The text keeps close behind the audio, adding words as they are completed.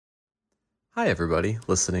Hi, everybody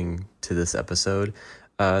listening to this episode.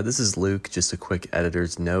 This is Luke. Just a quick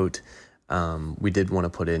editor's note. We did want to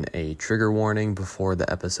put in a trigger warning before the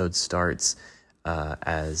episode starts,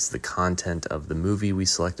 as the content of the movie we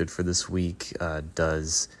selected for this week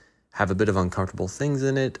does have a bit of uncomfortable things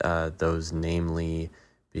in it, those namely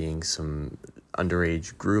being some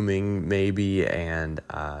underage grooming, maybe, and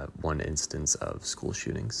one instance of school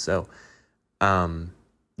shootings. So,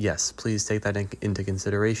 yes, please take that into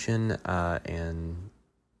consideration and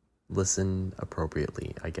listen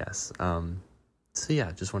appropriately, I guess. So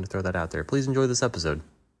yeah, just want to throw that out there. Please enjoy this episode.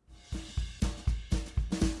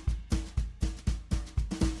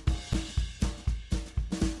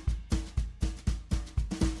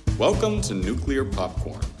 Welcome to Nuclear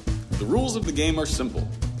Popcorn. The rules of the game are simple.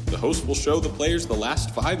 The host will show the players the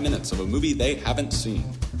last 5 minutes of a movie they haven't seen.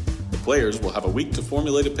 The players will have a week to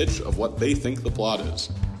formulate a pitch of what they think the plot is.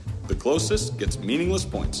 The closest gets meaningless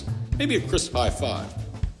points, maybe a crisp high five.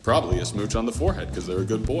 Probably a smooch on the forehead because they're a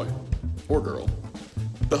good boy. Or girl.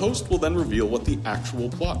 The host will then reveal what the actual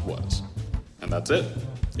plot was. And that's it.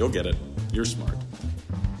 You'll get it. You're smart.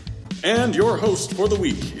 And your host for the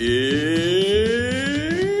week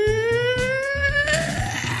is...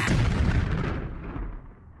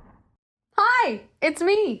 Hi, it's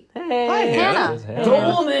me. Hey, Hi, Hannah. The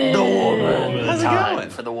woman. The woman. How's it Time going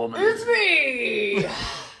for the woman? It's me.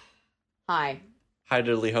 Hi. Hi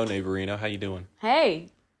to Lehone Verino. How you doing? Hey.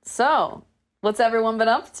 So, what's everyone been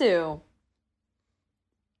up to?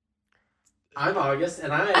 I'm August,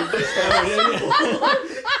 and I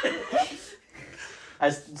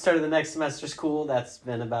started the next semester school. That's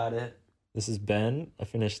been about it. This is Ben.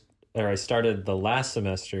 I started the last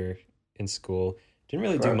semester in school. Didn't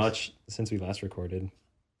really do much since we last recorded.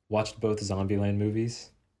 Watched both Zombieland movies.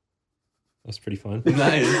 That was pretty fun.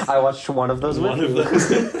 Nice. I watched one of those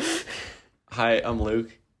with you. Hi, I'm Luke.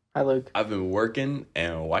 Hi, Luke. I've been working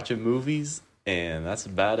and watching movies, and that's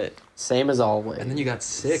about it. Same as always. And then you got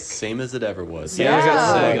sick. Same as it ever was. Yeah.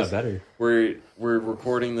 I Yeah. got better. We're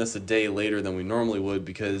recording this a day later than we normally would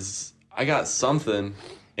because I got something,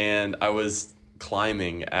 and I was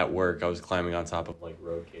climbing at work. I was climbing on top of like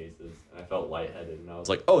road cases, and I felt lightheaded, and I was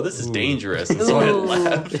like, "Oh, this is dangerous," and so I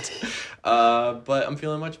left. But I'm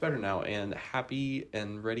feeling much better now, and happy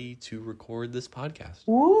and ready to record this podcast.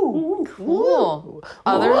 Woo! Cool.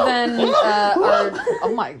 Other than our...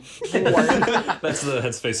 Oh my lord. That's the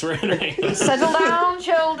headspace we're in right now. Settle down,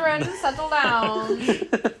 children. Settle down.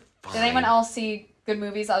 Did anyone else see good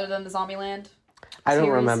movies other than the Zombieland? I don't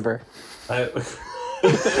series? remember.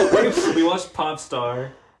 We watched Pop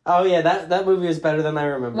Star. Oh yeah, that movie is better than I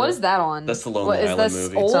remember. What is that on? That's the Lonely What, is Island this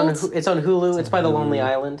movie. Old? It's on Hulu. It's by The Lonely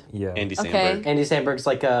Island. Yeah. Andy Okay. Samberg. Andy Samberg's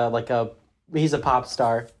like a he's a pop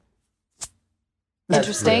star.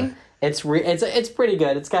 Interesting. It's pretty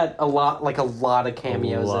good. It's got a lot of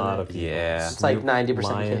cameos in it. people. Yeah. It's like 90%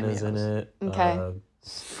 Lion is in cameos. it. Okay.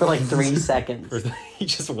 For like 3 seconds. He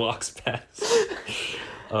just walks past.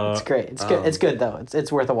 It's great. It's good. It's good though. It's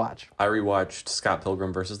worth a watch. I rewatched Scott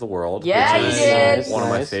Pilgrim vs. the World. Yeah, which you is did. one of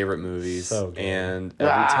my Nice. favorite movies. So good. And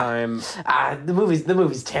every time, The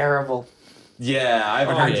movie's terrible. yeah, I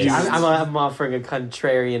haven't heard yeah. you. I'm offering a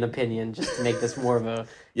contrarian opinion just to make this more of a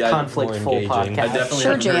Yeah, conflict-full more engaging. I podcast. definitely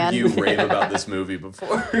Sure, haven't heard Jan. you rave about this movie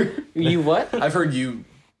before. You what? I've heard you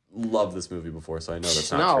love this movie before, so I know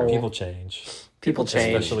that's not No. true. People change. People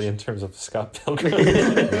change. Especially in terms of Scott Pilgrim.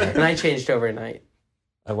 And I changed overnight.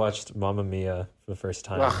 I watched Mamma Mia for the first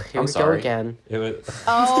time. Ugh, here I'm we sorry. go again. It was...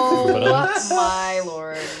 Oh my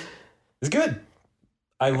lord. It's good.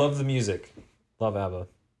 I love the music. Love ABBA.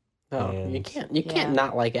 Oh, And- you can't Yeah.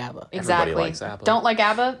 not like ABBA. Exactly. likes ABBA. Don't like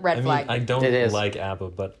ABBA? Red I mean, flag. I don't It is. like ABBA,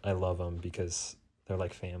 but I love them because they're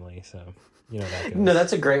like family. So you know that goes. No,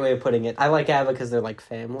 that's a great way of putting it. I like ABBA because they're like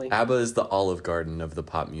family. ABBA is the Olive Garden of the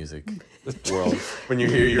pop music world. When you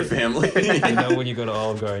hear your family, I know when you go to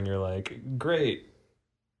Olive Garden, you're like, great.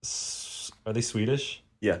 Are they Swedish?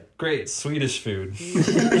 yeah. Great Swedish food.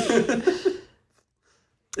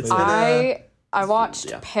 It's I watched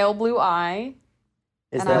yeah. Pale Blue Eye,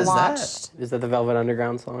 Is and that I is that? watched... is that the Velvet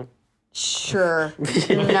Underground song? Sure.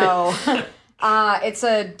 No. It's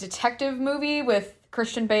a detective movie with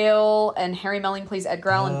Christian Bale and Harry Melling plays Edgar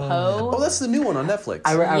Allan Poe. Oh, that's the new one on Netflix.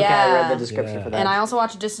 I read Yeah. the description Yeah. for that. And I also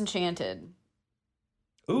watched Disenchanted.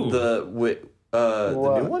 Ooh. the What?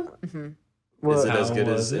 new one. What? Is it as How good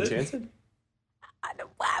was as it? Enchanted?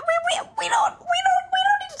 We don't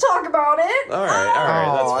need to talk about it. All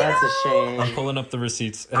right, Oh, that's that's a shame. I'm pulling up the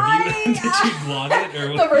receipts. Have you? Did you log it or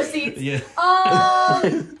The what? receipts. Yeah. Well,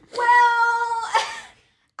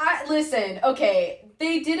 listen. Okay,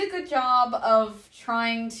 They did a good job of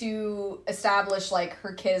trying to establish, like,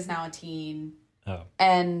 her kid is now a teen. Oh.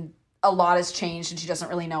 And a lot has changed and she doesn't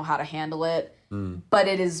really know how to handle it. But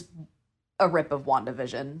it is a rip of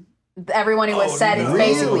WandaVision. Everyone who has said it's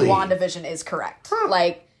basically WandaVision is correct.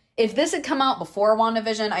 Like, if this had come out before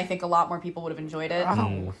WandaVision, I think a lot more people would have enjoyed it.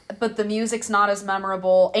 But the music's not as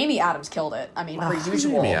memorable. Amy Adams killed it. I mean, per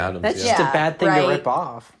usual. Amy Adams, That's yeah. just a bad thing right. to rip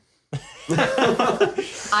off.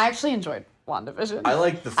 I actually enjoyed WandaVision. I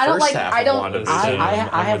like the I don't first like- half I of don't- WandaVision.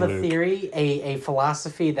 I have a Luke. theory, a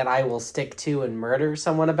philosophy that I will stick to and murder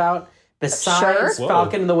someone about. Besides Sure.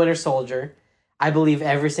 Falcon and the Winter Soldier, I believe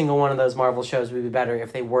every single one of those Marvel shows would be better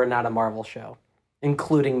if they were not a Marvel show,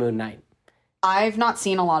 including Moon Knight. I've not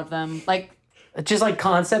seen a lot of them. Like, Just like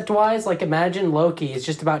concept-wise, like imagine Loki is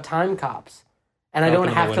just about time cops. And I Falcon don't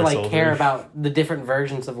and the have to Winter like care Soldier. about the different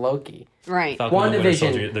versions of Loki. right. Falcon and the Winter WandaVision.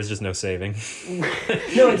 Soldier, there's just no saving.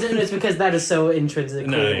 No, it's because that is so intrinsically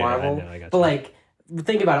No, yeah, Marvel. I know, I got but you. like,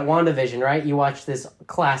 think about it, WandaVision, right? You watch this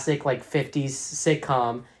classic like 50s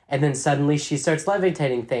sitcom, and then suddenly she starts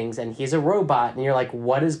levitating things, and he's a robot, and you're like,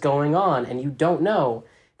 what is going on? And you don't know.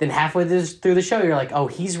 Then halfway through the show, you're like, oh,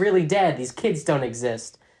 he's really dead. These kids don't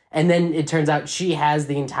exist. And then it turns out she has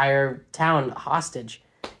the entire town hostage.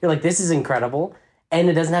 You're like, this is incredible. And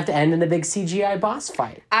it doesn't have to end in a big CGI boss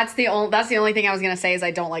fight. That's the only thing I was gonna say is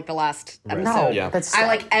I don't like the last episode. No, Yeah. that's I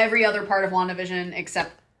like every other part of WandaVision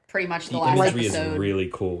except pretty much the last imagery episode. is really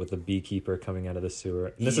cool with the beekeeper coming out of the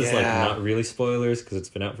sewer. And this is like Yeah. not really spoilers because it's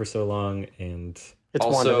been out for so long. And it's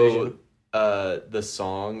Also, WandaVision. the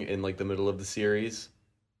song in like the middle of the series,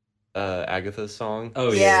 Agatha's song.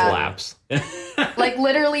 oh Yeah. Slaps. Like,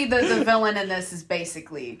 literally, the villain in this is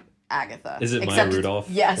basically Agatha. Is it Maya Except- Rudolph?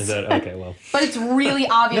 Yes. Is that okay? Well, But it's really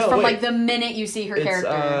obvious No, from, wait. like, the minute you see her It's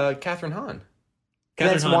character. Catherine Hahn.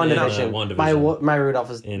 That's Catherine Hahn in, WandaVision. WandaVision. My Rudolph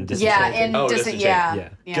is In Disney Yeah, Children. in Oh, Disney, Disney yeah. Channel.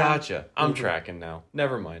 Yeah. Gotcha. I'm tracking now.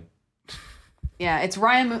 Never mind. Yeah, it's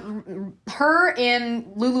her in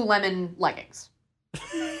Lululemon leggings.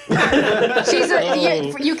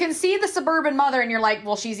 You can see the suburban mother and you're like,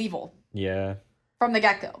 well, she's evil Yeah. from the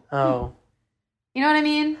get-go. Oh. You know what I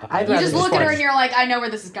mean? I'd You rather just look at her watch- and you're like, I know where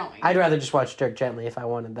this is going. I'd rather just watch Dirk Gently if I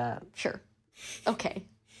wanted that. Sure. Okay.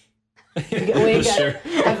 Wait, Sure.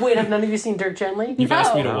 have none of you seen Dirk Gently? You've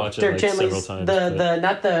asked me to No. watch it Dirk like Gently's several times. the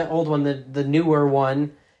not the old one, the newer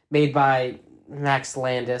one made by Max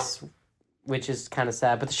Landis, which is kind of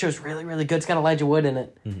sad. But the show's really, really good. It's got Elijah Wood in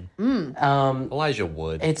it. Elijah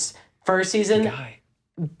Wood. It's first season, guy.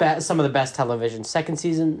 some of the best television. Second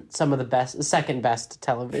season, second best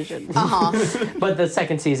television. Uh-huh. But the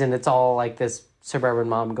second season, it's all like this suburban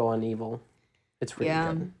mom going evil. It's really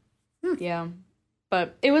Yeah. good. Yeah.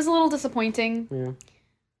 But it was a little disappointing.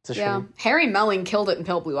 It's a Yeah. shame. Harry Melling killed it in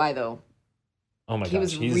Pale Blue Eye, though. Oh my He gosh.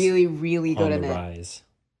 was He's really, really good on in the it. rise.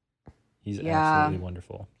 He's Yeah. absolutely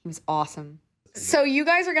wonderful. He was awesome. So you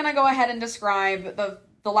guys are going to go ahead and describe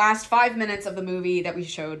the last 5 minutes of the movie that we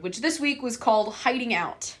showed, which this week was called Hiding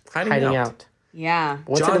Out. Hiding out. Yeah.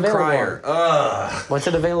 What's it John available Cryer. on? What's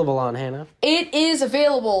it available on, Hannah? It is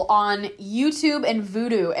available on YouTube and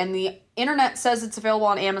Vudu, and the internet says it's available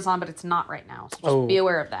on Amazon, but it's not right now. So just be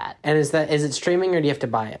aware of that. And is it streaming or do you have to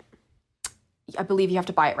buy it? I believe you have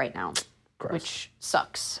to buy it right now, Gross. which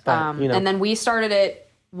sucks. But, you know. And then we started at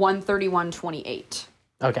 131.28.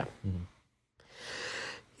 Okay.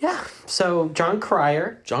 Yeah. So John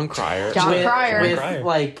Cryer. John Cryer. John Cryer. With Cryer.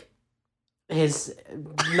 like his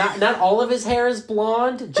not all of his hair is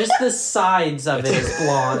blonde, just the sides of it is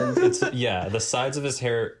blonde. It's yeah, the sides of his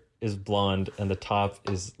hair is blonde and the top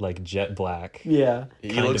is like jet black. Yeah. He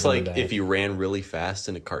kind looks of in like the back. if he ran really fast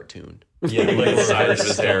in a cartoon. Yeah, Like the side of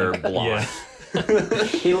his Yeah. hair blonde. Yeah.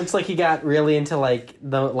 He looks like he got really into like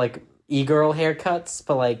the like e-girl haircuts,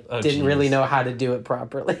 but like Oh, didn't really jeez. know how to do it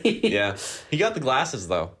properly. Yeah. He got the glasses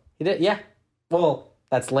though. He did, yeah. Well,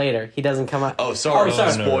 that's later. He doesn't come out. Oh, sorry. Oh,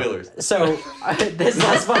 sorry. Spoilers. So this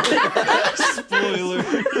last one. Spoiler.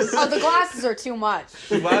 Oh, the glasses are too much.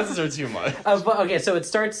 The glasses are too much. But okay, so it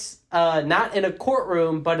starts not in a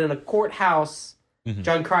courtroom, but in a courthouse.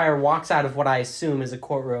 John Cryer walks out of what I assume is a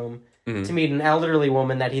courtroom to meet an elderly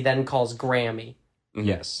woman that he then calls Grammy.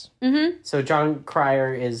 Yes. So John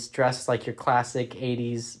Cryer is dressed like your classic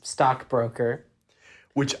 80s stockbroker.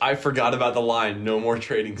 Which I forgot about the line, no more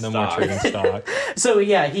trading No stock. more trading stock. So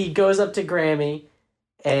yeah, he goes up to Grammy,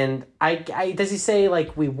 and I does he say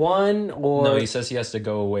like we won or No, he says he has to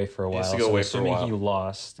go away for a while. has to go so away for a assuming while. he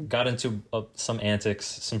lost, got into some antics,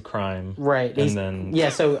 some crime. right? And then yeah,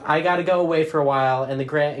 so I got to go away for a while, and and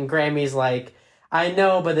Grammy's like, I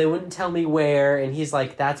know, but they wouldn't tell me where, and he's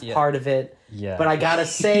like, that's part of it. Yeah. but I got a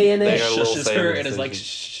say in They it. got a little Shushes say in her the and is like,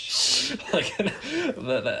 decision. shh.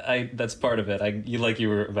 Like, that's part of it. You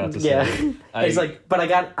were about to say. Yeah, it's like, but I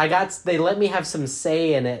got. They let me have some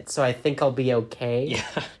say in it, so I think I'll be okay.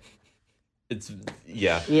 Yeah.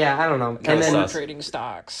 Yeah. Yeah, I don't know. Kinda And then, sus. Trading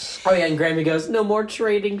stocks. oh yeah, and Grammy goes, no more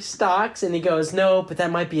trading stocks, and he goes, no, but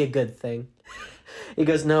that might be a good thing. He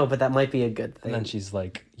goes, no, but that might be a good thing. And then she's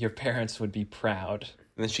like, your parents would be proud.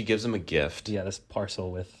 And then she gives him a gift, Yeah, this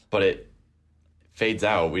parcel with. but it fades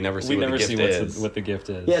out. We never see what the gift is. What the gift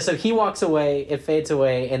is. Yeah, so he walks away, it fades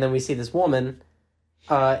away, and then we see this woman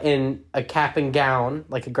in a cap and gown,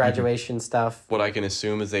 like a graduation stuff. What I can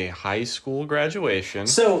assume is a high school graduation.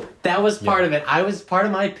 So that was part of it. Part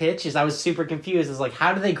of my pitch is I was super confused. It's like,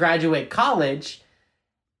 how do they graduate college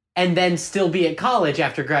and then still be at college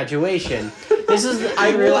after graduation?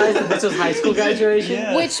 I realized that this was high school graduation.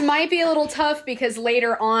 Yeah. Which might be a little tough because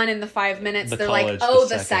later on in the 5 minutes, The they're like, college, oh,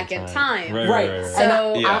 the the second second time. time. Right. Right.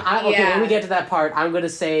 So, Yeah. Okay, yeah. when we get to that part, I'm going to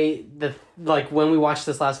say when we watched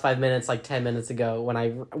this last 5 minutes, like 10 minutes ago,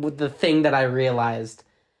 with the thing that I realized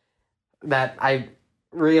that I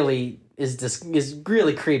really is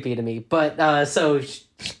really creepy to me. But so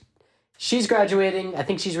she's graduating. I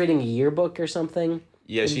think she's reading a yearbook or something.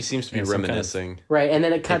 Yeah, she seems to be Yeah, some kind of- reminiscing. Right, and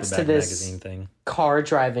then it cuts to Paperback this magazine thing. car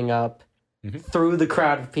driving up Mhm. through the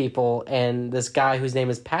crowd of people, and this guy whose name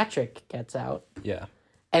is Patrick gets out. Yeah.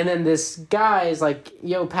 And then this guy is like,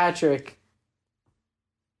 yo, Patrick.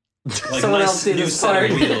 Like Someone nice else do new this set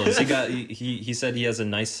part. of wheels. He said he has a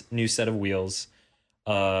nice new set of wheels.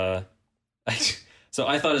 So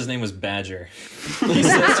I thought his name was Badger. He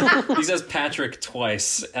says Patrick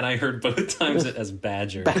twice, and I heard both times it as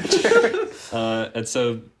Badger. And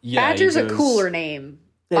so yeah, Badger's he a goes- cooler name.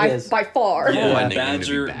 It is. By far. Yeah, my nickname would be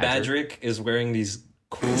Badger. Badrick is wearing these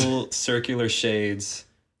cool circular shades.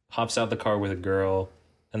 Hops out the car with a girl,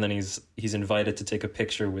 and then he's invited to take a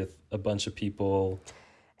picture with a bunch of people.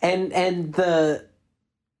 And the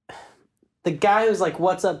guy who's like,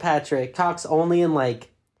 "What's up, Patrick?" talks only in like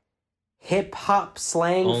hip hop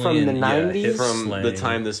slang Only from in- the yeah, 90s. hip- From Slang. the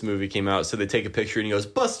time this movie came out, so they take a picture and he goes,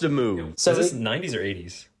 "Bust a move." So Is this it, 90s or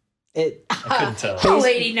 80s? it I couldn't tell. The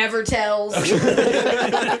lady never tells.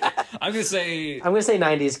 I'm gonna say I'm gonna say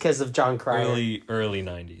 90s because of John Cryer. early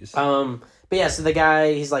 90s. But yeah, so the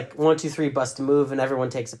guy, he's like 1, 2, 3, bust a move, and everyone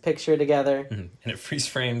takes a picture together, And it freeze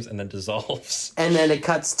frames and then dissolves. and then it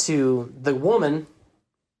cuts to the woman.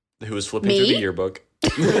 Who was flipping Me? through the yearbook.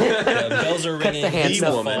 Bells are Cuts ringing. the hands He's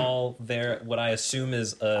up. the fall there. What I assume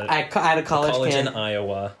is a At a college college in camp,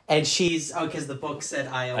 Iowa. and she's because the book said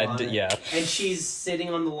Iowa. on it. Yeah. And she's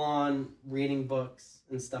sitting on the lawn reading books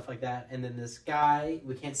and stuff like that. And then this guy,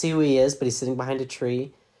 we can't see who he is, but he's sitting behind a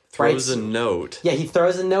tree. Throws writes- a note. Yeah, he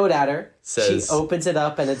throws a note at her. Says- she opens it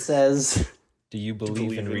up and it says, Do you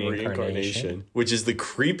believe in reincarnation? Which is the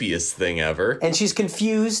creepiest thing ever. and she's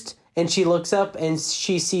confused and she looks up and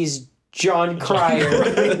she sees John Cryer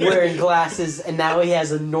wearing glasses and now he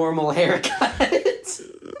has a normal haircut.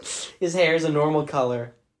 His hair is a normal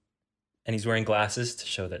color. And he's wearing glasses to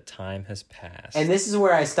show that time has passed. And this is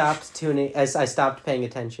where I stopped tuning, as I stopped paying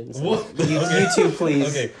attention. So What? you two, please.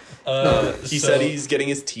 Okay. He so- said he's getting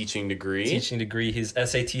his teaching degree. teaching degree. His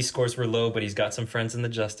SAT scores were low, but he's got some friends in the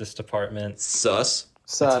Justice Department. Sus.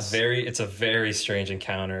 Sus. It's a very strange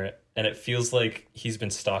encounter, and it feels like he's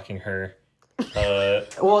been stalking her.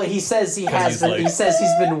 Well, he says he has. he's Been, like- he says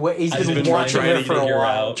he's been been watching trying her to for a figure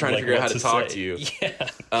while. out, Trying to figure out what how to talk say. to you. Yeah.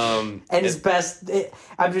 And his best,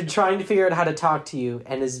 I've been trying to figure out how to talk to you,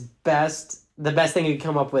 and the best thing he could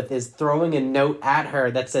come up with is throwing a note at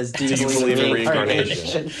her that says, "Do you believe in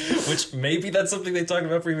reincarnation?" Which maybe that's something they talked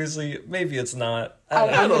about previously. Maybe it's not. I'm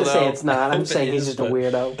don't going to say know. it's not. I'm Hope it saying he's is, just a but-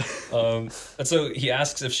 weirdo. And so he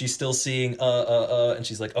asks if she's still seeing and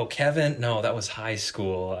she's like, "Oh, Kevin? No, that was high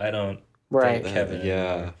school. I don't Right. date Kevin."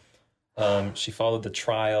 Yeah. She followed the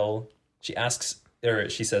trial. She asks, or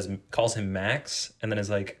she says, calls him Max, and then is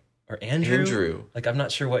like, or Andrew? Andrew. Like, I'm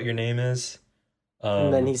not sure what your name is.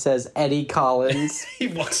 And then he says, Eddie Collins. He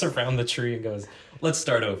walks around the tree and goes, "Let's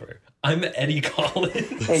start over. I'm Eddie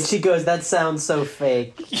Collins." And she goes, "That sounds so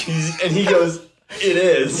fake." And he goes, "It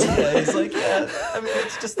is." Yeah, he's like, "Yeah, I mean,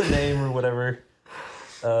 it's just a name or whatever."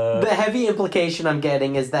 The heavy implication I'm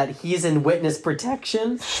getting is that he's in witness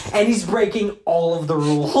protection and he's breaking all of the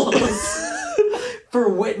rules for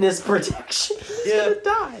witness protection. He's gonna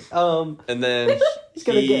die. And then He's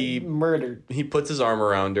gonna he get murdered. he puts his arm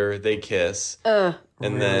around her. They kiss. And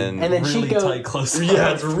then And then Really she goes, tight close.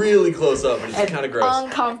 yeah, it's really close up, and it's And kind of gross.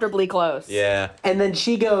 Uncomfortably close. Yeah. and then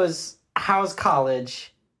she goes, "How's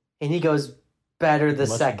college?" And he goes, better the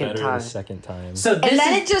Much second better time. the second time. So this And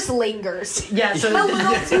then is, it just lingers. yeah, so A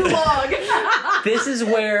little too long. this is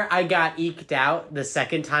where I got eked out the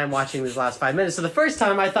second time watching these last 5 minutes. So the first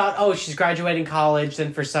time I thought, oh, she's graduating college,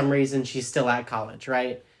 then for some reason she's still at college,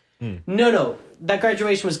 right? No. That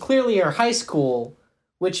graduation was clearly her high school,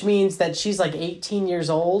 which means that she's like 18 years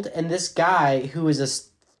old, and this guy who is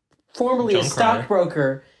formerly a John Cryer.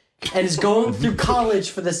 stockbroker and is going through college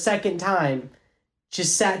for the second time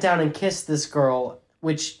just sat down and kissed this girl,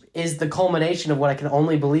 which is the culmination of what I can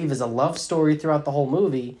only believe is a love story throughout the whole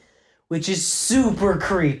movie, which is super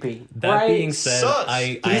creepy. That right? being said, Sus.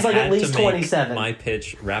 I He's like had at least to make 27. my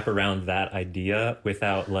pitch wrap around that idea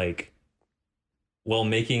without making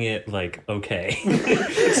it okay.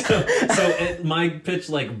 My pitch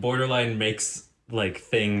borderline makes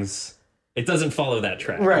things. It doesn't follow that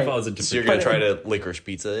track. Right. It follows a So you're different. gonna try to licorice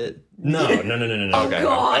pizza it? No. Oh, Okay.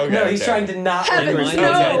 God. Okay, No, he's okay. trying to not Heavens, like In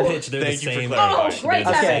no. my pitch, they're Thank the you for same. clarifying. Oh, great.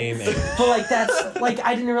 They're the Okay. same. But that's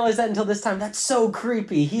I didn't realize that until this time. That's so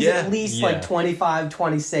creepy. He's Yeah. at least Yeah. 25,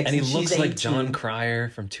 26, And he she's looks like 18. John Cryer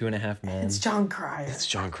from 2.5 Men. It's John Cryer. It's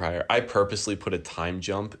John Cryer. I purposely put a time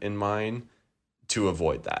jump in mine to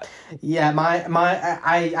avoid that. Yeah,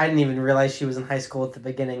 I didn't even realize she was in high school at the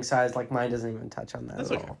beginning, so I was like, mine doesn't even touch on that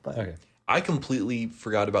That's at okay. all. But Okay. I completely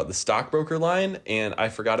forgot about the stockbroker line, and I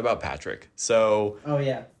forgot about Patrick. So, oh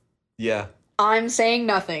yeah, yeah. I'm saying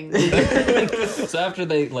nothing. So after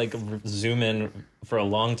they zoom in for a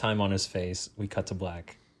long time on his face, we cut to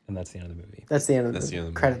black, and that's the end of the movie. that's the end of That's the the end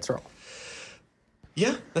of the credits roll.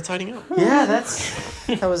 Yeah, that's hiding out. Yeah,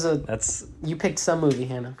 that was a. That's You picked some movie,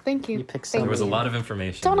 Hannah. Thank you. You picked Thank some. there was a you. lot of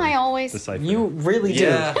information. Don't I to always? decipher. You really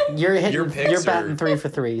Yeah. do. You're hitting. Your picks You're batting are- 3 for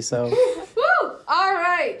 3. So Woo! All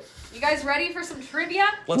right. You guys ready for some trivia?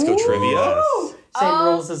 Let's go trivia. same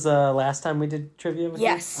rules as last time we did trivia. With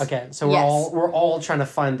Yes. You? Okay, so Yes. we're all trying to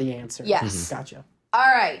find the answer. Yes. Gotcha. All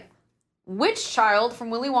right. Which child from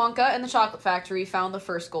Willy Wonka and the Chocolate Factory found the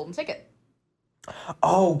first golden ticket?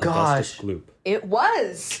 Oh Augustus gosh. Gloop. It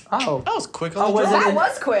was. Oh. That was quick on Oh, the was draw. it That in-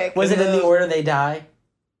 was quick. Was it in the order they die?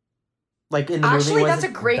 Like in the Actually, movie? Was that's a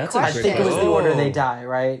it? great That's a I question. great think it was the order they Oh. die,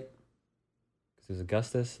 right? It was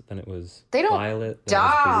Augustus, then it was They don't Violet, then it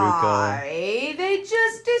was Veruca. Die. They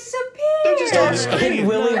just disappear. They're just on screen. In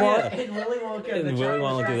Willy Yeah. Wonka. In Willy Wonka. And Willy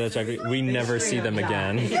Wonka and the Chocolate. We never see them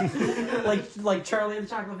again. like Charlie and the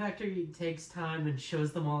Chocolate Factory takes time and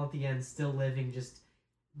shows them all at the end still living, just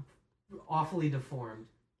awfully deformed.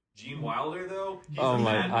 Gene Wilder, though? He's Oh the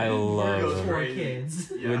my- madman. I love He goes it. Poor crazy.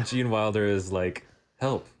 kids. Yeah. When Gene Wilder is like,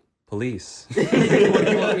 "Help, police! What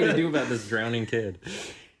do you want me to do about this drowning kid?"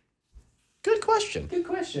 Good question. Good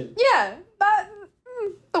question. Yeah, but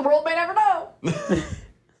the world may never know.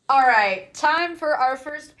 All right, time for our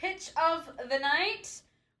first pitch of the night,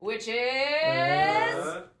 which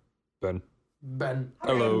is Ben. Ben.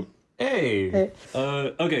 Hello. Hey. Hey.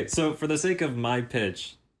 Okay, so for the sake of my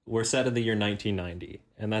pitch, we're set in the year 1990,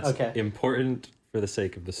 and that's Okay. important for the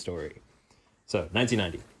sake of the story. So,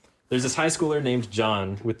 1990. There's this high schooler named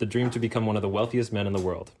John with the dream to become one of the wealthiest men in the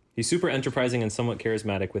world. He's super enterprising and somewhat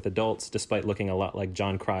charismatic with adults, despite looking a lot like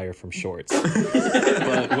John Cryer from Shorts.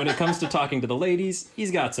 But when it comes to talking to the ladies,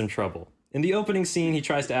 he's got some trouble. In the opening scene, he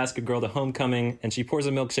tries to ask a girl to homecoming, and she pours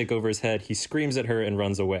a milkshake over his head. He screams at her and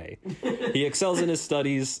runs away. He excels in his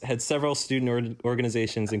studies, had several student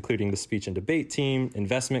organizations, including the speech and debate team,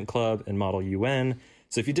 investment club, and Model UN.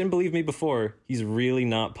 So if you didn't believe me before, he's really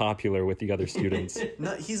not popular with the other students.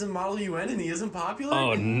 No, he's a Model UN and he isn't popular?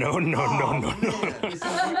 Oh, no.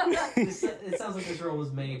 It sounds like this role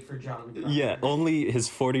was made for John. Yeah, only his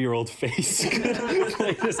 40-year-old face could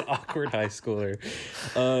play this awkward high schooler.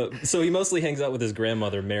 So he mostly hangs out with his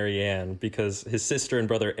grandmother, Mary Ann, because his sister and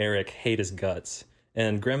brother Eric hate his guts.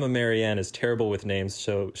 And Grandma Mary Ann is terrible with names,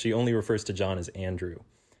 so she only refers to John as Andrew.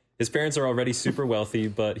 His parents are already super wealthy,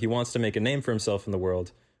 but he wants to make a name for himself in the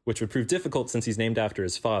world, which would prove difficult since he's named after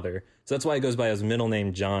his father, so that's why he goes by his middle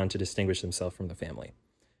name John to distinguish himself from the family.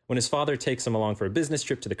 When his father takes him along for a business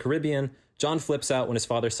trip to the Caribbean, John flips out when his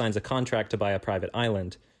father signs a contract to buy a private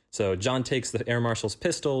island. So John takes the air marshal's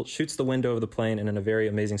pistol, shoots the window of the plane, and in a very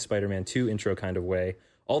Amazing Spider-Man 2 intro kind of way,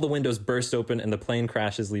 all the windows burst open and the plane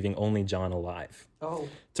crashes, leaving only John alive. Oh.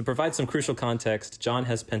 To provide some crucial context, John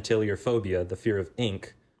has pentiliorphobia, the fear of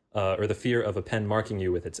ink, or the fear of a pen marking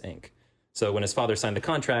you with its ink. So when his father signed the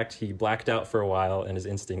contract, he blacked out for a while and his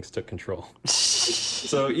instincts took control.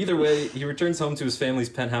 So either way, he returns home to his family's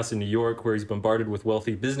penthouse in New York, where he's bombarded with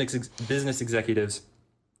wealthy business executives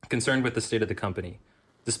concerned with the state of the company.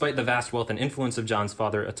 Despite the vast wealth and influence of John's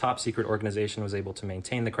father, a top-secret organization was able to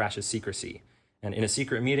maintain the crash's secrecy. And in a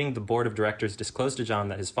secret meeting, the board of directors disclosed to John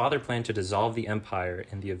that his father planned to dissolve the empire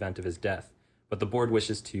in the event of his death, but the board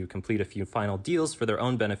wishes to complete a few final deals for their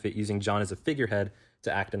own benefit using John as a figurehead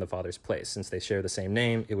to act in the father's place. Since they share the same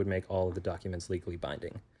name, it would make all of the documents legally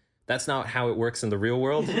binding. That's not how it works in the real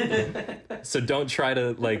world. So don't try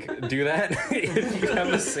to do that if you have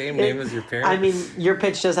the same name as your parent. I mean, your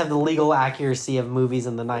pitch does have the legal accuracy of movies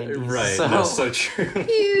in the 90s. Right, So. that's so true.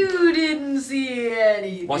 You didn't see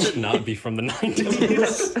anything. Watch it not be from the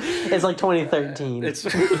 90s. It's like 2013. It's The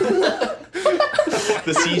That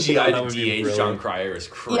would CGI be de-aged brilliant. John Cryer is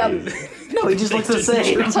crazy. Yep. No, he just looks the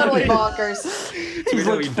same. Totally bonkers. He's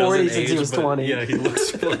No, looked he 40 doesn't since he age, was but 20. Yeah, he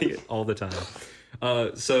looks brilliant all the time.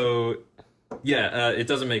 It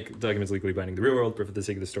doesn't make documents legally binding in the real world, but for the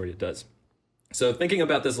sake of the story, it does. So thinking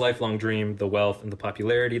about this lifelong dream, the wealth, and the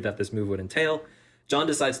popularity that this move would entail, John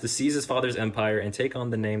decides to seize his father's empire and take on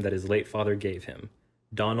the name that his late father gave him,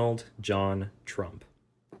 Donald John Trump.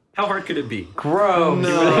 How hard could it be? Gross.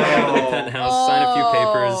 He would hang out in the penthouse, sign a few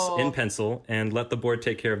papers in pencil, and let the board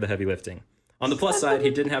take care of the heavy lifting. On the plus side, he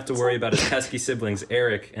didn't have to worry about his pesky siblings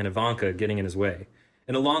Eric and Ivanka getting in his way.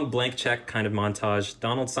 In a long blank check kind of montage,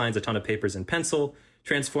 Donald signs a ton of papers in pencil,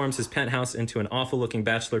 transforms his penthouse into an awful-looking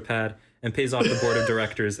bachelor pad, and pays off the board of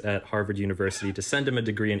directors at Harvard University to send him a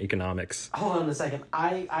degree in economics. Hold on a second.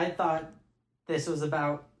 I thought this was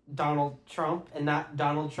about Donald Trump and not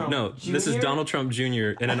Donald Trump No, Jr.? this is Donald Trump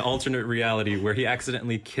Jr. in an alternate reality where he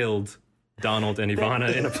accidentally killed Donald and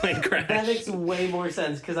Ivana in a plane crash. That makes way more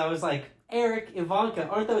sense because I was like, Eric, Ivanka,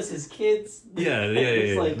 aren't those his kids? Yeah.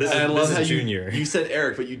 It's like, This And I love is how Junior. you said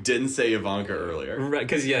Eric, but you didn't say Ivanka earlier. Right,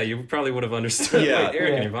 because you probably would have understood. Yeah. Like,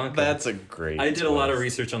 Eric and Yeah. Ivanka. That's a great I did a lot of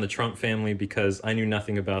twist. research on the Trump family because I knew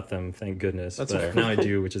nothing about them, thank goodness. That's but fair. now I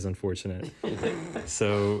do, which is unfortunate.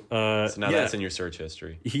 So So now that's in your search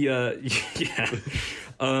history. he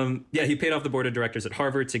he paid off the board of directors at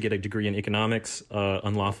Harvard to get a degree in economics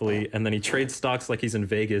unlawfully, and then he trades stocks like he's in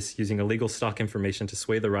Vegas using illegal stock information to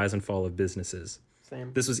sway the rise and fall of businesses.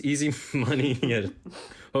 Same. This was easy money he had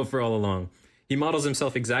hoped for all along. He models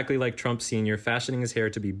himself exactly like Trump Sr., fashioning his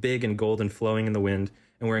hair to be big and gold and flowing in the wind,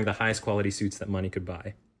 and wearing the highest quality suits that money could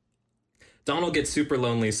buy. Donald gets super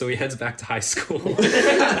lonely, so he heads back to high school.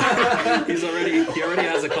 He already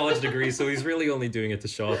has a college degree, so he's really only doing it to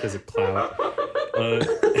show off his clout.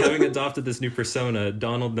 Having adopted this new persona,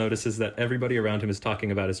 Donald notices that everybody around him is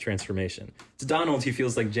talking about his transformation. To Donald, he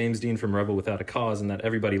feels like James Dean from Rebel Without a Cause and that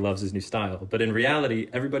everybody loves his new style. But in reality,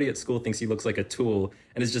 everybody at school thinks he looks like a tool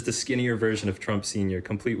and is just a skinnier version of Trump Sr.,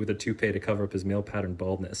 complete with a toupee to cover up his male pattern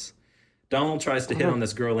baldness. Donald tries to hit on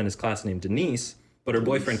this girl in his class named Denise, but her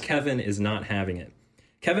boyfriend Kevin is not having it.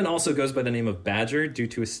 Kevin also goes by the name of Badger due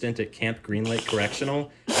to his stint at Camp Green Lake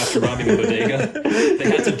Correctional after robbing a bodega.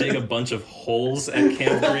 They had to dig a bunch of holes at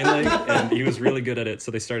Camp Green Lake, and he was really good at it,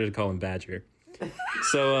 so they started to call him Badger.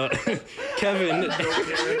 So, Kevin...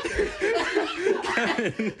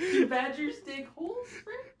 Do badgers dig holes,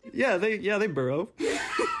 Rick? Yeah, they burrow.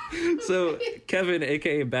 So Kevin,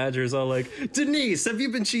 aka Badger, is all like, Denise, have you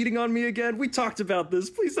been cheating on me again? We talked about this.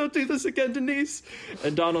 Please don't do this again, Denise.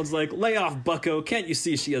 And Donald's like, lay off, bucko. Can't you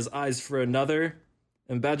see she has eyes for another?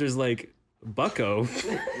 And Badger's like, bucko?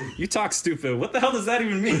 You talk stupid. What the hell does that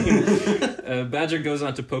even mean? Badger goes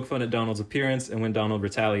on to poke fun at Donald's appearance, and when Donald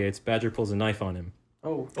retaliates, Badger pulls a knife on him.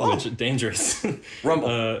 Oh. Which dangerous.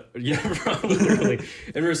 Rumble. Literally.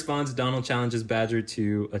 In response, Donald challenges Badger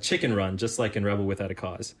to a chicken run, just like in Rebel Without a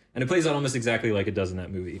Cause. And it plays out almost exactly like it does in that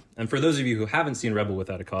movie. And for those of you who haven't seen Rebel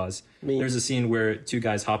Without a Cause, there's a scene where two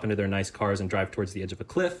guys hop into their nice cars and drive towards the edge of a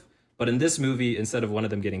cliff. But in this movie, instead of one of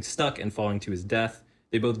them getting stuck and falling to his death,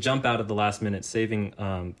 they both jump out at the last minute, saving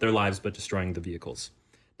their lives but destroying the vehicles.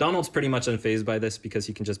 Donald's pretty much unfazed by this because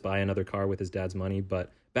he can just buy another car with his dad's money,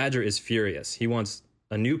 but Badger is furious. He wants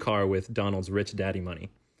a new car with Donald's rich daddy money.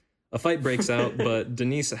 A fight breaks out, but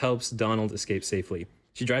Denise helps Donald escape safely.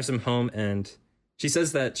 She drives him home, and she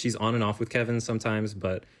says that she's on and off with Kevin sometimes,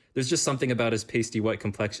 but there's just something about his pasty white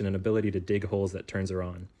complexion and ability to dig holes that turns her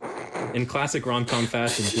on. In classic rom-com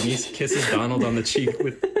fashion, Denise kisses Donald on the cheek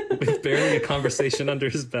with barely a conversation under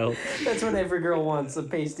his belt. That's what every girl wants, a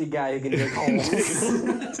pasty guy who can dig holes.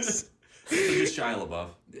 So just Shia LaBeouf.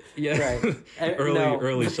 Yeah, Right.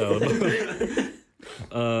 early Shia.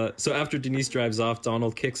 So after Denise drives off,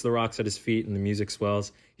 Donald kicks the rocks at his feet and the music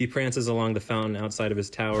swells. He prances along the fountain outside of his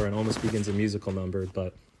tower and almost begins a musical number,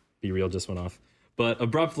 but Be Real just went off. But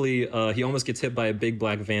abruptly, he almost gets hit by a big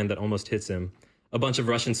black van that almost hits him. A bunch of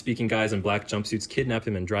Russian-speaking guys in black jumpsuits kidnap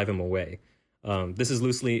him and drive him away. This is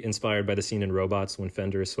loosely inspired by the scene in Robots when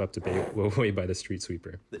Fender is swept away by the street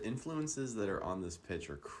sweeper. The influences that are on this pitch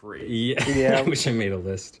are crazy. Yeah, I wish I made a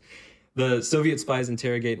list. The Soviet spies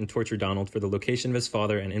interrogate and torture Donald for the location of his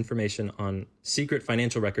father and information on secret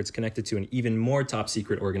financial records connected to an even more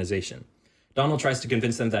top-secret organization. Donald tries to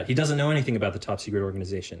convince them that he doesn't know anything about the top-secret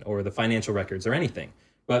organization or the financial records or anything,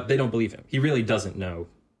 but they don't believe him. He really doesn't know,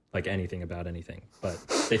 like, anything about anything, but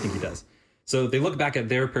they think he does. So they look back at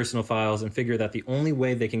their personal files and figure that the only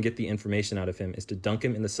way they can get the information out of him is to dunk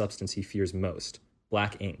him in the substance he fears most,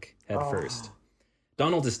 black ink, head first.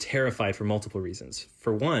 Donald is terrified for multiple reasons.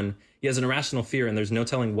 For one, he has an irrational fear and there's no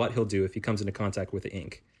telling what he'll do if he comes into contact with the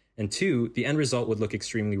ink. And two, the end result would look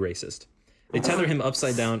extremely racist. They tether him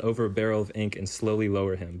upside down over a barrel of ink and slowly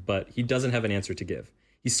lower him, but he doesn't have an answer to give.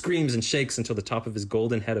 He screams and shakes until the top of his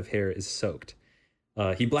golden head of hair is soaked.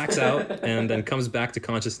 He blacks out and then comes back to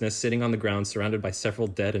consciousness, sitting on the ground surrounded by several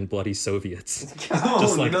dead and bloody Soviets.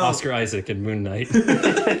 Just like Oscar Isaac in Moon Knight.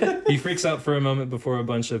 He freaks out for a moment before a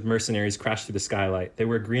bunch of mercenaries crash through the skylight. They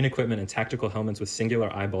wear green equipment and tactical helmets with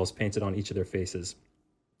singular eyeballs painted on each of their faces.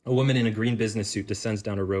 A woman in a green business suit descends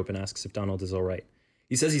down a rope and asks if Donald is all right.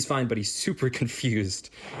 He says he's fine, but he's super confused.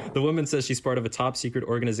 The woman says she's part of a top-secret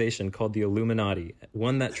organization called the Illuminati,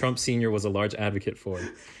 one that Trump Sr. was a large advocate for.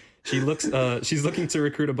 She's looking to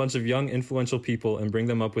recruit a bunch of young, influential people and bring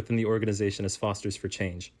them up within the organization as fosters for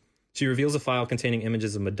change. She reveals a file containing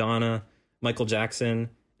images of Madonna, Michael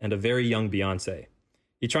Jackson, and a very young Beyonce.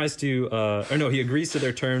 He tries to, he agrees to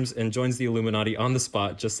their terms and joins the Illuminati on the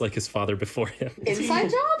spot, just like his father before him.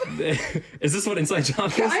 Inside Job? Is this what Inside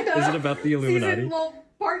Job is? Kinda. Is it about the Illuminati?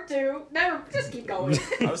 Part 2. Never, just keep going.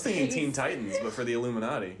 I was thinking Teen Titans, but for the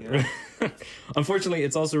Illuminati. You know? Unfortunately,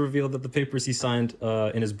 it's also revealed that the papers he signed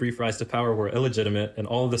in his brief rise to power were illegitimate, and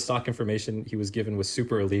all of the stock information he was given was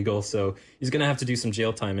super illegal, so he's going to have to do some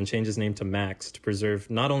jail time and change his name to Max to preserve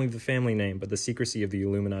not only the family name, but the secrecy of the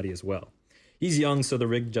Illuminati as well. He's young, so the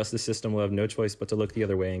rigged justice system will have no choice but to look the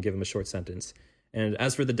other way and give him a short sentence. And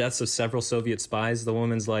as for the deaths of several Soviet spies, the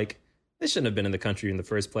woman's like, they shouldn't have been in the country in the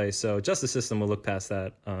first place, so justice system will look past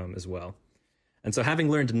that as well. And so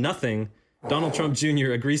having learned nothing, Donald Trump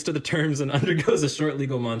Jr. agrees to the terms and undergoes a short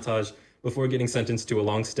legal montage before getting sentenced to a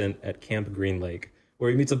long stint at Camp Green Lake,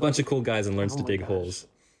 where he meets a bunch of cool guys and learns to dig holes.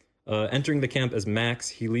 Entering the camp as Max,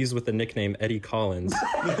 he leaves with the nickname Eddie Collins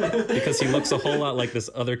because he looks a whole lot like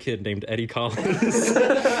this other kid named Eddie Collins.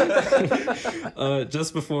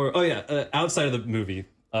 Outside of the movie,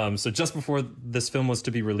 so just before this film was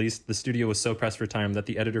to be released, the studio was so pressed for time that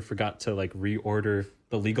the editor forgot to reorder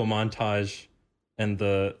the legal montage and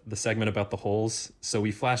the segment about the holes. So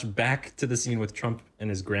we flash back to the scene with Trump and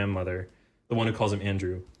his grandmother, the one who calls him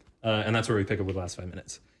Andrew, and that's where we pick up with the last 5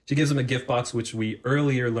 minutes. She gives him a gift box, which we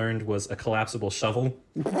earlier learned was a collapsible shovel,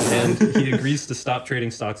 and he agrees to stop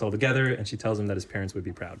trading stocks altogether, and she tells him that his parents would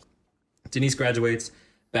be proud. Denise graduates,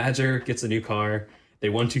 Badger gets a new car, they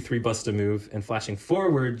 1, 2, 3 bust a move, and flashing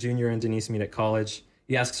forward, Junior and Denise meet at college.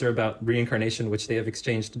 He asks her about reincarnation, which they have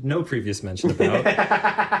exchanged no previous mention about.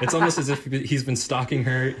 It's almost as if he's been stalking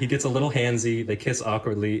her. He gets a little handsy, they kiss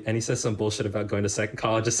awkwardly, and he says some bullshit about going to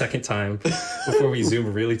college a second time before we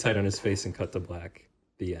zoom really tight on his face and cut to black.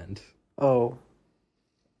 The end. Oh.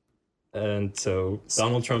 And so,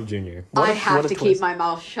 Donald Trump Jr. I have to keep my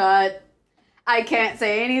mouth shut. I can't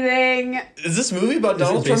say anything. Is this movie about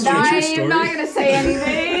Donald Trump? I'm not going to say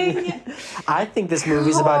anything. I think this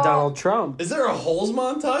movie's about Donald Trump. Is there a holes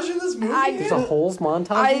montage in this movie? There's a holes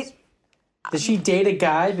montage? Does she date a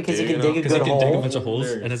guy because he can dig a good hole? Because he can dig a bunch of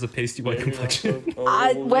holes and has a pasty white complexion.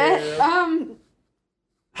 On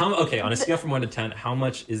a scale from 1 to 10, how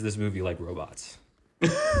much is this movie like Robots?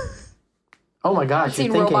 Oh my gosh, I've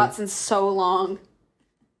seen Robots in so long.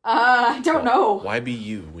 I don't know. Why be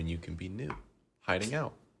you when you can be new? Hiding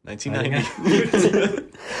out.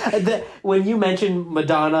 1990. When you mentioned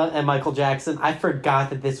Madonna and Michael Jackson, I forgot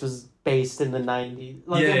that this was based in the 90s.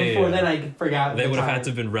 Then I forgot. They would have had to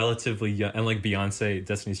have been relatively young. And Beyonce,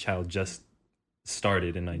 Destiny's Child just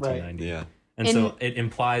started in 1990. Right. Yeah. And so it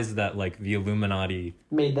implies that the Illuminati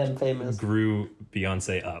made them famous, grew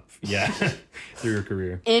Beyonce up, through her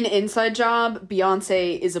career. In Inside Job,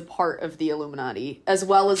 Beyonce is a part of the Illuminati, as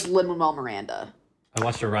well as Lin-Manuel Miranda. I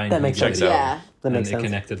watched Orion. That makes sense. Yeah, that makes sense. It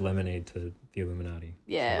connected Lemonade to the Illuminati.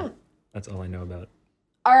 Yeah, so that's all I know about.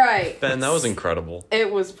 All right, Ben, that was incredible.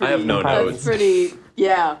 It was pretty. I have no notes. Pretty.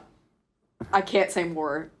 Yeah, I can't say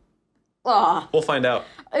more. We'll find out.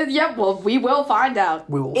 We will find out.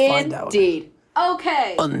 We will find out. Indeed.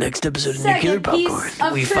 Okay. On the next episode of Nuclear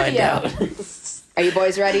Popcorn, we find out. Are you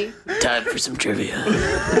boys ready? Time for some trivia.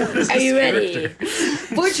 Are you ready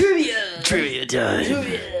for trivia? Trivia time.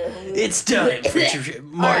 It's time for trivia.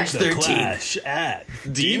 March 13th. Clash at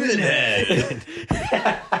Demon Head.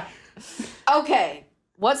 Okay.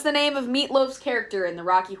 What's the name of Meatloaf's character in the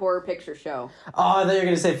Rocky Horror Picture Show? Oh, I thought you were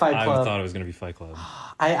going to say Fight I Club. thought it was going to be Fight Club.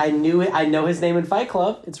 I knew it. I know his name in Fight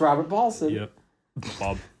Club. It's Robert Paulson. Yep.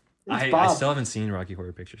 Bob. I Bob. still haven't seen Rocky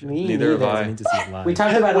Horror Picture Show. Me Neither have neither. I. I need to see it live. We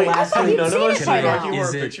talked about it last week. None of seen us it by seen Rocky now. Horror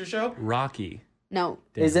Is it- Picture Show? Rocky. No.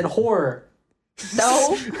 Is it horror?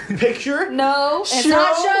 No. Picture? No. It's Show?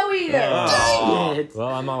 not show either. Dang it. Well,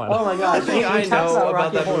 I'm all out. Oh my gosh. The thing I We talked know about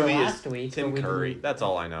Rocky that Horror movie last is week, Tim but we Curry. didn't- That's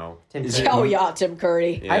all I know. Tim Is Curry. it- Oh yeah, Tim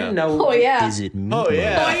Curry. Yeah. I didn't know. Oh yeah. Is it me? Oh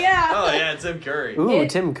yeah. Oh, yeah. Oh yeah, Tim Curry. Ooh, It-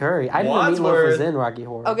 Tim Curry. I didn't know Meatloaf Wadsworth. was in Rocky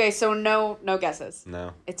Horror. Okay, so no guesses.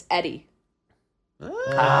 No. It's Eddie.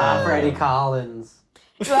 Ah, Freddie Collins.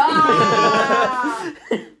 Ah!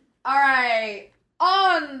 All right.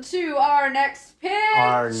 On to our next pick.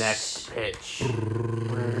 Our next pitch.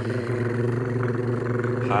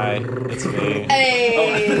 Hi, it's me.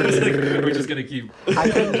 Hey. We're just going to keep... I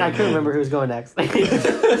couldn't remember who was going next.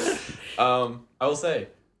 I will say,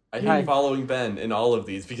 I hate Hi. following Ben in all of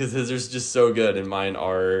these because his are just so good and mine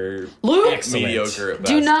are Luke, Excellent. mediocre at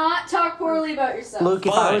best. do not talk poorly about yourself. Luke,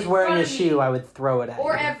 if I was Fine. wearing a Front of me. shoe, I would throw it at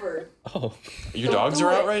Or you. ever. Oh. Your Don't dogs do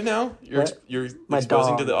are out it. right now? What? You're My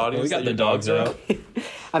exposing dog. to the audience We got that the your dogs are out.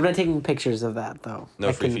 I'm not taking pictures of that, though. No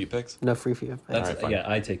I free couldn't- feet pics? No free feet pics. That's, Alright, fine. yeah,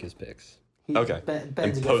 I take his picks. Okay. Ben's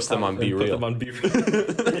And a post good them on photographer. Be Put Real. them on Be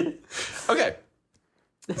Real. Okay.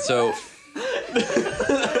 So,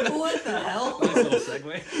 What the hell? Nice little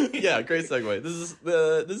segue. yeah, great segue. This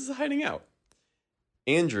is hiding out.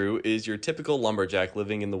 Andrew is your typical lumberjack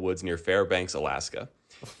living in the woods near Fairbanks, Alaska.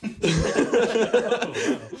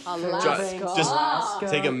 Alaska. Just Alaska.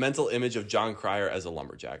 take a mental image of John Cryer as a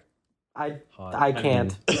lumberjack. Hot. I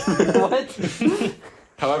can't. What?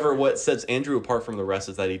 However, what sets Andrew apart from the rest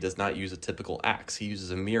is that he does not use a typical axe. He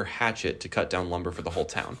uses a mere hatchet to cut down lumber for the whole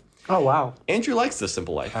town. Oh, wow. Andrew likes this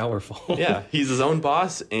simple life. Powerful. Yeah, he's his own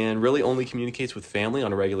boss and really only communicates with family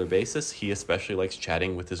on a regular basis. He especially likes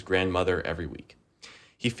chatting with his grandmother every week.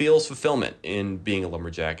 He feels fulfillment in being a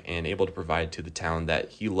lumberjack and able to provide to the town that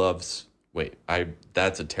he loves.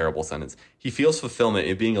 That's a terrible sentence. He feels fulfillment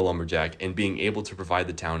in being a lumberjack and being able to provide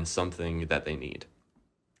the town something that they need.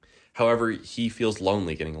 However, he feels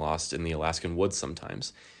lonely getting lost in the Alaskan woods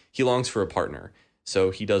sometimes. He longs for a partner.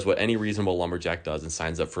 So he does what any reasonable lumberjack does and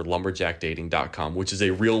signs up for lumberjackdating.com, which is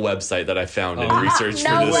a real website that I found in research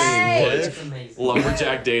No for this way. pitch. That's amazing.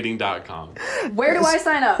 Lumberjackdating.com. Where do I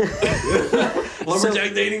sign up?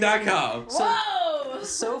 Lumberjackdating.com. Whoa.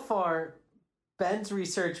 So far, Ben's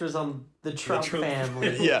research was on the Trump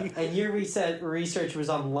family. Yeah. And your research was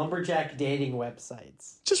on lumberjack dating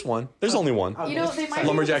websites. Just one. There's only one. You know, they might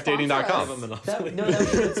Lumberjackdating.com. No, that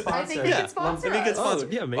was a good sponsor. I think they Yeah. can sponsor Maybe it gets us.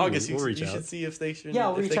 sponsored. yeah, maybe. August, We'll reach you out. should see if they should. Yeah,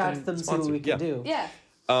 we'll if reach they out can to them, see sponsor. what we can do. Yeah.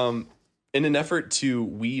 In an effort to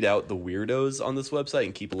weed out the weirdos on this website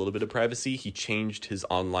and keep a little bit of privacy, he changed his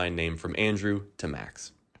online name from Andrew to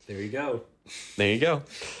Max. There you go. There you go.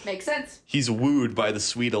 Makes sense. He's wooed by the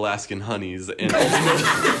sweet Alaskan honeys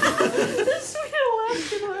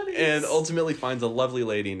and ultimately finds a lovely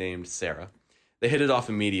lady named Sarah. They hit it off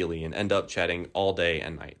immediately and end up chatting all day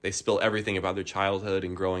and night. They spill everything about their childhood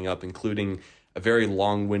and growing up, including a very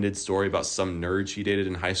long-winded story about some nerd she dated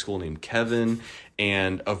in high school named Kevin,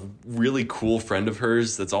 and a really cool friend of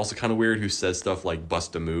hers that's also kind of weird who says stuff like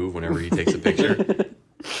bust a move whenever he takes a picture.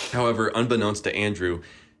 However, unbeknownst to Andrew,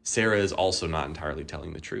 Sarah is also not entirely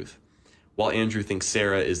telling the truth. While Andrew thinks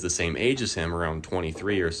Sarah is the same age as him, around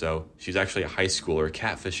 23 or so, she's actually a high schooler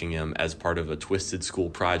catfishing him as part of a twisted school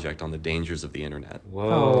project on the dangers of the internet.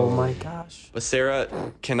 Oh my gosh. But Sarah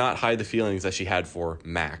cannot hide the feelings that she had for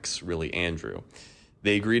Max, really Andrew.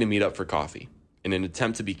 They agree to meet up for coffee. In an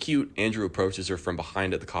attempt to be cute, Andrew approaches her from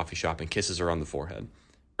behind at the coffee shop and kisses her on the forehead.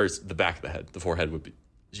 Or it's the back of the head. The forehead would be...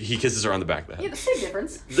 He kisses her on the back of the Yeah, head. the same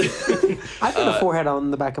difference. I've got a forehead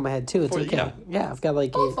on the back of my head too. It's okay. Yeah, I've got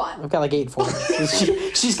like Bald eight. spot. I've got like 8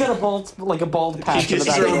 foreheads. She's got a bald He patch in the kisses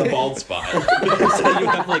back her of on her the head. bald spot. So you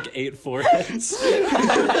have like 8 foreheads.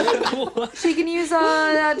 She can use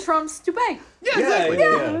Trump's toupee. Yeah, exactly.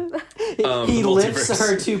 He the lifts multiverse.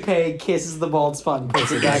 her toupee, kisses the bald spot, and puts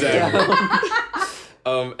it back Exactly.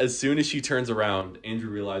 down. As soon as she turns around, Andrew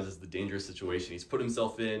realizes the dangerous situation he's put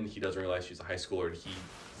himself in. He doesn't realize she's a high schooler, and he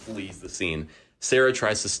flees the scene. Sarah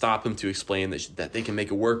tries to stop him to explain that they can make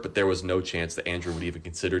it work, but there was no chance that Andrew would even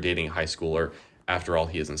consider dating a high schooler. After all,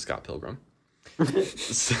 he isn't Scott Pilgrim.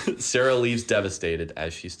 Sarah leaves devastated,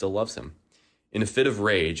 as she still loves him. In a fit of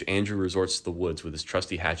rage, Andrew resorts to the woods with his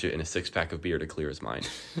trusty hatchet and a 6-pack of beer to clear his mind.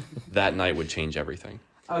 That night would change everything.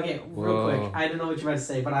 Okay, real quick. I don't know what you're about to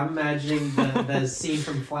say, but I'm imagining the scene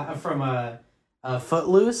from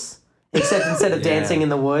Footloose, Except instead of dancing in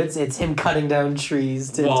the woods, it's him cutting down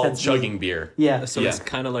trees to While intense chugging beer. Yeah. So it's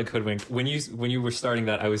kind of like Hoodwink. When you were starting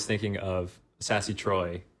that, I was thinking of Sassy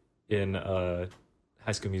Troy in High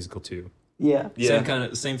School Musical 2. Yeah.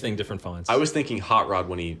 Same thing, different fonts. I was thinking Hot Rod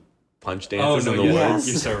when he punch dances in the you're, woods.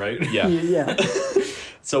 you're so right. Yeah. Yeah.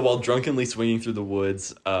 So while drunkenly swinging through the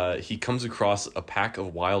woods, he comes across a pack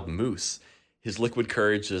of wild moose. His liquid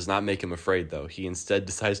courage does not make him afraid, though. He instead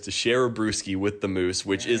decides to share a brewski with the moose,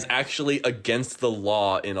 which is actually against the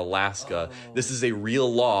law in Alaska. This is a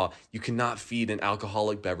real law. You cannot feed an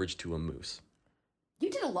alcoholic beverage to a moose.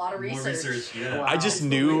 You did a lot of research. Yeah. I just That's the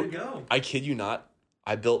way to knew, go. I kid you not,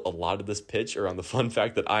 I built a lot of this pitch around the fun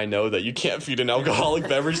fact that I know that you can't feed an alcoholic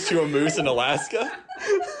beverage to a moose in Alaska.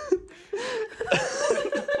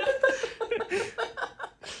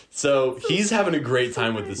 So he's having a great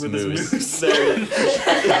time with this moose.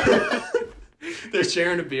 They're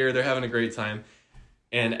sharing a beer. They're having a great time.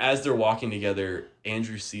 And as they're walking together,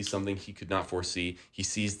 Andrew sees something he could not foresee. He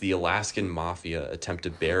sees the Alaskan mafia attempt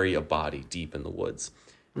to bury a body deep in the woods.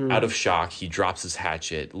 Out of shock, he drops his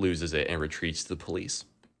hatchet, loses it, and retreats to the police.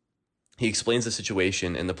 He explains the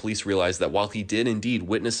situation, and the police realize that while he did indeed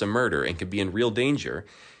witness a murder and could be in real danger,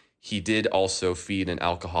 he did also feed an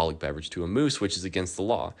alcoholic beverage to a moose, which is against the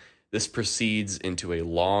law. This proceeds into a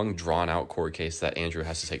long, drawn-out court case that Andrew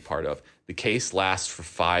has to take part of. The case lasts for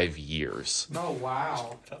 5 years. Oh,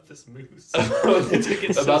 wow. About this moose.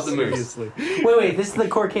 About the moose. Wait, this is the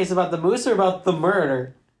court case about the moose or about the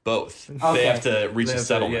murder? Both. Okay. They have to reach a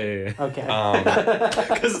settlement. Yeah. Okay.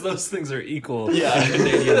 Because those things are equal Yeah. in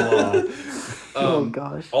Canadian law. Oh,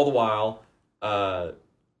 gosh. All the while,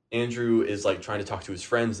 Andrew is like trying to talk to his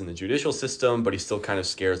friends in the judicial system, but he's still kind of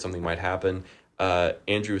scared something might happen.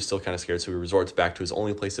 Andrew is still kind of scared, so he resorts back to his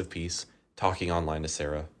only place of peace, talking online to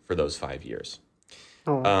Sarah for those 5 years.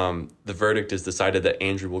 Oh. The verdict is decided that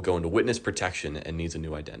Andrew will go into witness protection and needs a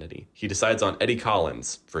new identity. He decides on Eddie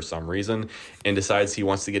Collins for some reason and decides he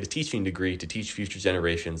wants to get a teaching degree to teach future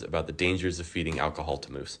generations about the dangers of feeding alcohol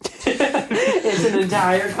to moose. It's an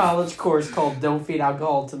entire college course called Don't Feed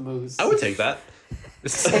Alcohol to Moose. I would take that.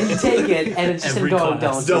 And you take it, and it's just him going,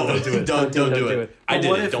 class. don't do it. Don't do it. I But did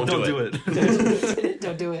what it. if Don't do it.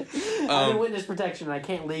 Don't do it. I'm in witness protection, and I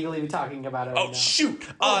can't legally be talking about it right Oh, now. shoot.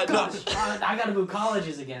 Oh, No. gosh. I gotta move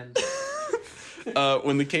colleges again.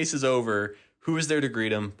 When the case is over, who is there to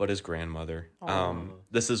greet him but his grandmother?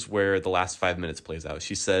 This is where the last 5 minutes plays out.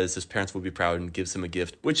 She says his parents will be proud and gives him a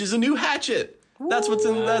gift, which is a new hatchet. That's what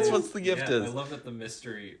the gift I is. love that the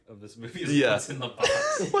mystery of this movie is Yeah. what's in the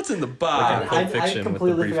box. What's in the box? Pulp I Fiction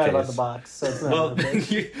completely with the forgot about briefcase. the box, so it's not Well, on the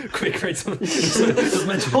page. quick, write something. Just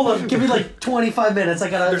mention. Hold on, give me like 25 minutes. I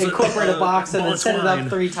gotta There's a- incorporate a box and then bullet set it line. up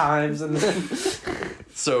 3 times, and then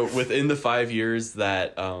So within the 5 years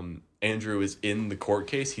that Andrew is in the court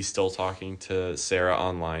case, he's still talking to Sarah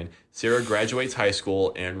online. Sarah graduates high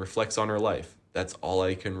school and reflects on her life. That's all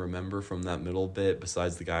I can remember from that middle bit,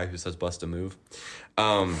 besides the guy who says bust a move.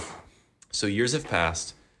 So years have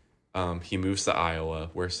passed. He moves to Iowa,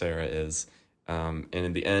 where Sarah is. And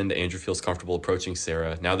in the end, Andrew feels comfortable approaching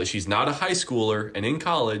Sarah. Now that she's not a high schooler and in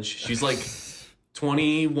college, she's like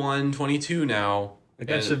 21, 22 now. That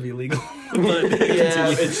And- should be legal.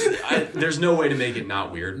 Yeah, there's no way to make it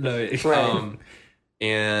not weird. No, Right.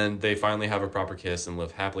 And they finally have a proper kiss and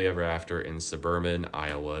live happily ever after in suburban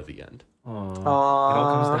Iowa. The end. Aw. It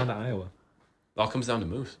all comes down to Iowa. It all comes down to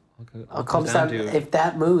moose. it comes down to if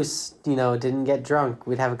that moose, didn't get drunk,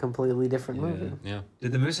 we'd have a completely different movie. Yeah,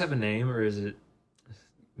 Did the moose have a name, or is it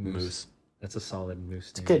moose. That's a solid moose name.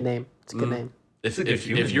 It's a good name. It's a good name. If a good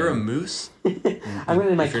human if you're a name. moose, I'm gonna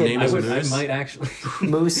name my If your kid name I, is would, I Moose? might actually.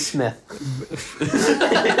 Moose Smith.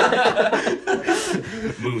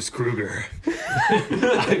 Moose Kruger.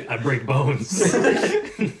 I break bones.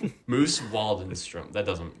 Moose Waldenstrom. That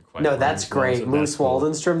doesn't quite. No, work. that's great. that's Moose cool.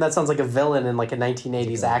 Waldenstrom. That sounds like a villain in like a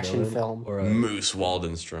 1980s action film. Or a, Moose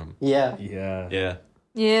Waldenstrom. Yeah. yeah. Yeah.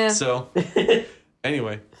 Yeah. So,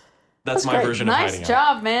 anyway, that's my great. version of Nice hiding out.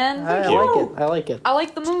 job, man. I you. like it. I like it. I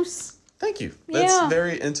like the moose. Thank you. That's Yeah.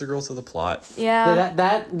 very integral to the plot. Yeah.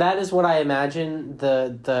 Yeah, that is what I imagine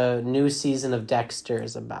the new season of Dexter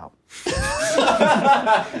is about. He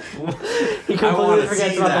completely wanna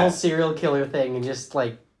forgets see about the whole that. serial killer thing and just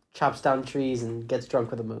like chops down trees and gets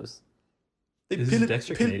drunk with a moose. Is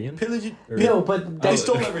Dexter Canadian? Or- No, but They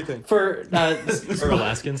stole everything. for Or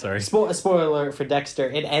Alaskan, sorry. spoiler alert for Dexter,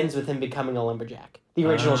 it ends with him becoming a lumberjack. The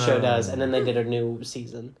original show does, and then they did a new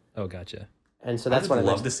season, Oh, gotcha. and so I that's what I would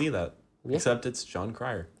love love to see that. Yeah. Except it's John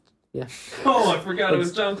Cryer. Yeah. Oh, I forgot it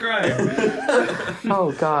was John Cryer.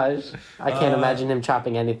 Oh gosh, I can't imagine him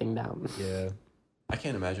chopping anything down. Yeah. I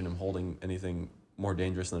can't imagine him holding anything more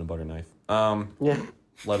dangerous than a butter knife. Yeah.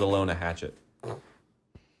 Let alone a hatchet.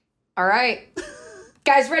 All right.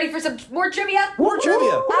 Guys, ready for some more trivia? More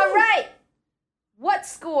trivia! All right. What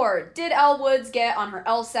score did Elle Woods get on her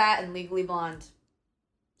LSAT in Legally Blonde?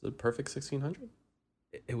 Is it perfect 1600?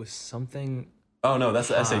 It was something. Oh, no, that's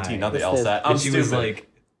the SAT, not the This is- LSAT. I'm And she was stupid. like,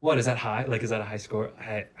 "What is that high? Like, is that a high score?"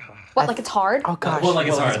 What, like it's hard? Oh gosh. Well, like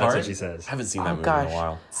it's Well, hard. it's That's hard. what she says. I haven't seen that movie gosh. in a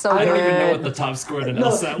while. So I don't even know good. what the top score in an No,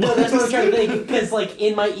 LSAT no, was. that's what I'm trying to think. Because, like,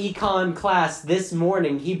 in my econ class this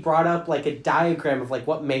morning, he brought up, like, a diagram of, like,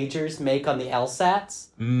 what majors make on the LSATs.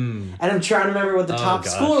 Mm. And I'm trying to remember what the Oh, top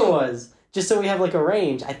gosh. score was, just so we have, like, a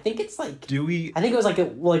range. I think it's, like... Do we? I think it was, like,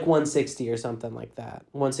 160 or something like that.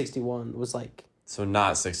 161 was, like... So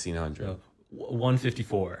not 1600.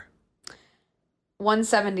 154.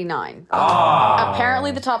 179. Ah.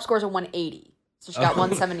 Apparently the top scores are 180. So she got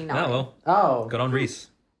 179. Oh well, Oh. good on Reese.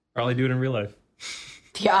 Probably do it in real life.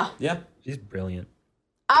 Yeah. Yeah. She's brilliant.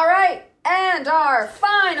 All right. And our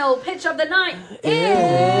final pitch of the night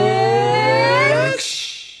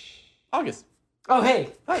is... August. Oh, hey.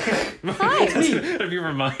 Hi. Have you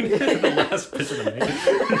reminded the last pitch of the night?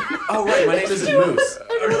 Oh, right. My name isn't Moose.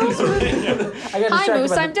 I got Hi, distracted Moose.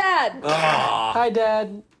 by the- I'm Dad. Hi,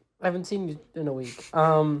 Dad. I haven't seen you in a week.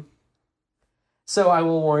 So I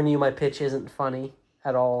will warn you, my pitch isn't funny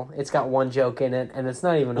at all. It's got one joke in it, and it's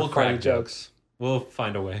not even We'll a funny crack joke. jokes. We'll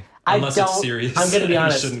find a way. I Unless don't. it's serious. I'm gonna be and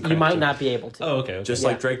honest. shouldn't You crack might jokes. not be able to. Oh, okay. Just Yeah.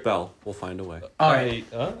 like Drake Bell, we'll find a way. All right.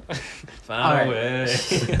 Found All right. a way.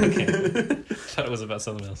 Okay. Thought it was about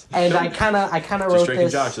something else. And I kind of Just wrote Drake and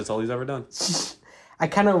this. Josh, that's all he's ever done. I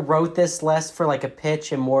kind of wrote this less for like a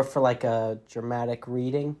pitch and more for like a dramatic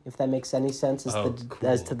reading, if that makes any sense as, Oh,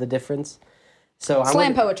 as cool. to the difference. So Slam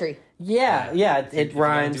I'm gonna, poetry. Yeah, it If you wanna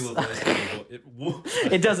rhymes. do a voice,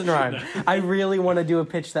 It doesn't rhyme. I really want to do a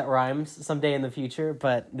pitch that rhymes someday in the future,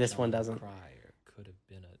 but this one doesn't. Pryor could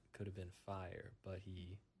have been fire, but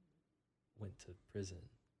he went to prison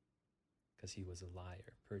because he was a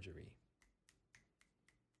liar, perjury.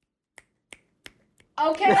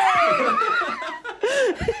 Okay.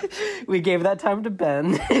 We gave that time to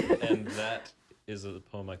Ben. And that is a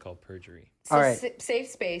poem I call Perjury. So All right. safe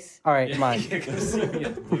space. All right, mine. Because at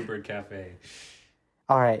the Bluebird Cafe.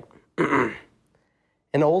 All right.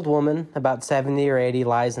 An old woman, about 70 or 80,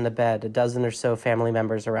 lies in a bed, a dozen or so family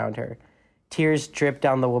members around her. Tears drip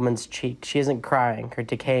down the woman's cheek. She isn't crying. Her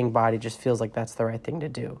decaying body just feels like that's the right thing to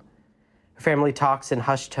do. Her family talks in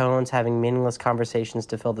hushed tones, having meaningless conversations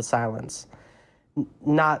to fill the silence.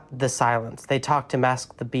 Not the silence. They talk to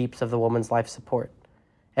mask the beeps of the woman's life support.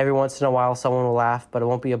 Every once in a while, someone will laugh, but it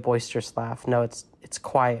won't be a boisterous laugh. No, it's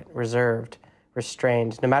quiet, reserved,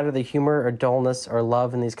 restrained. No matter the humor or dullness or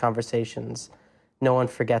love in these conversations, no one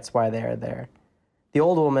forgets why they are there. The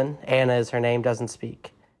old woman, Anna is her name, doesn't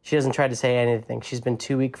speak. She doesn't try to say anything. She's been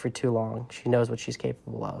too weak for too long. She knows what she's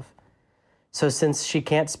capable of. So since she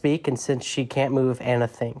can't speak and since she can't move, Anna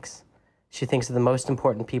thinks. She thinks of the most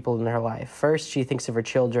important people in her life. First, she thinks of her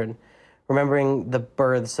children, remembering the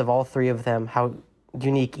births of all three of them, how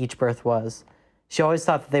unique each birth was. She always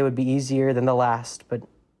thought that they would be easier than the last, but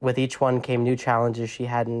with each one came new challenges she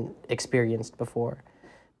hadn't experienced before.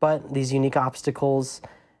 But these unique obstacles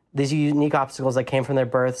that came from their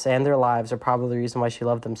births and their lives are probably the reason why she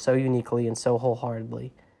loved them so uniquely and so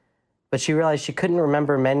wholeheartedly. But she realized she couldn't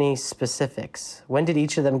remember many specifics. When did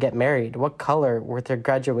each of them get married? What color were their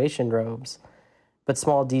graduation robes? But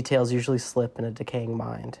small details usually slip in a decaying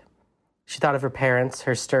mind. She thought of her parents,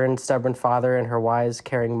 her stern, stubborn father, and her wise,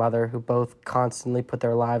 caring mother, who both constantly put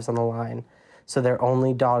their lives on the line so their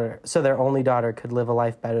only daughter could live a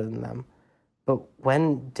life better than them. But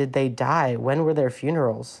when did they die? When were their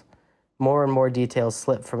funerals? More and more details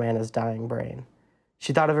slip from Anna's dying brain.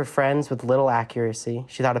 She thought of her friends with little accuracy.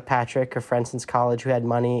 She thought of Patrick, her friend since college, who had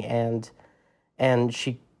money, and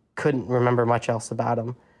she couldn't remember much else about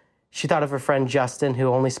him. She thought of her friend Justin, who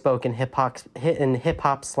only spoke in hip-hop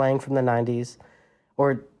slang from the 90s.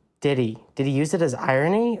 Or did he? Did he use it as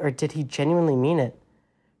irony, or did he genuinely mean it?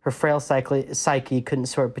 Her frail psyche couldn't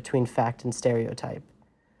sort between fact and stereotype.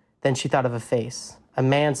 Then she thought of a face, a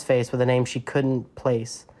man's face with a name she couldn't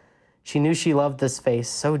place. She knew she loved this face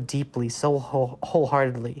so deeply, so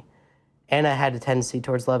wholeheartedly. Anna had a tendency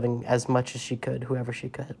towards loving as much as she could, whoever she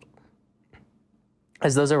could.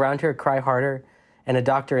 As those around her cry harder, and a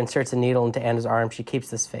doctor inserts a needle into Anna's arm, she keeps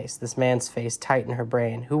this face, this man's face, tight in her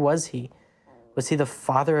brain. Who was he? Was he the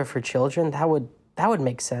father of her children? That would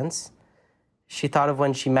make sense. She thought of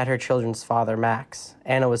when she met her children's father, Max.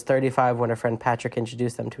 Anna was 35 when her friend Patrick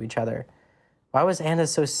introduced them to each other. Why was Anna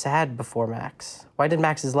so sad before Max? What did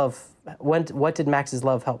Max's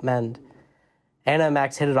love help mend? Anna and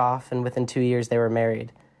Max hit it off, and within 2 years they were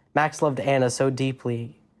married. Max loved Anna so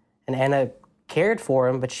deeply, and Anna cared for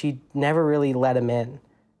him, but she never really let him in.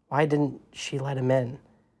 Why didn't she let him in?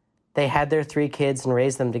 They had their 3 kids and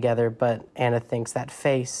raised them together, but Anna thinks that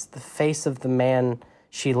face, the face of the man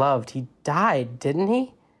she loved, he died, didn't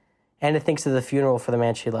he? Anna thinks of the funeral for the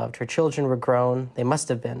man she loved. Her children were grown. They must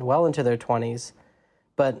have been well into their 20s.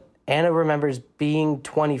 But Anna remembers being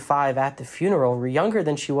 25 at the funeral, younger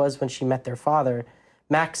than she was when she met their father.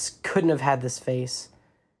 Max couldn't have had this face.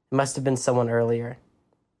 It must have been someone earlier.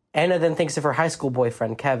 Anna then thinks of her high school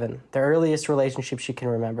boyfriend, Kevin, the earliest relationship she can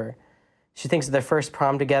remember. She thinks of their first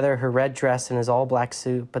prom together, her red dress and his all-black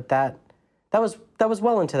suit, but that was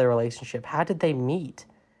well into their relationship. How did they meet?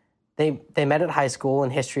 They met at high school in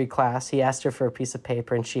history class. He asked her for a piece of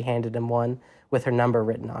paper, and she handed him one with her number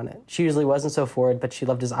written on it. She usually wasn't so forward, but she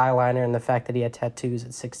loved his eyeliner and the fact that he had tattoos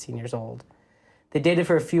at 16 years old. They dated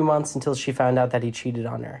for a few months until she found out that he cheated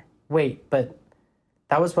on her. Wait, but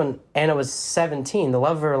that was when Anna was 17. The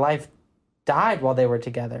love of her life died while they were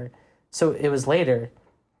together. So it was later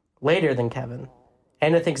than Kevin.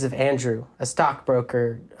 Anna thinks of Andrew, a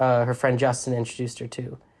stockbroker her friend Justin introduced her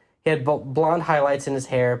to. He had blonde highlights in his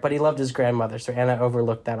hair, but he loved his grandmother, so Anna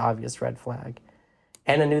overlooked that obvious red flag.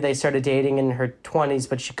 Anna knew they started dating in her 20s,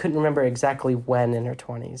 but she couldn't remember exactly when in her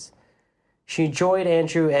 20s. She enjoyed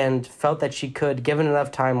Andrew and felt that she could, given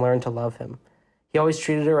enough time, learn to love him. He always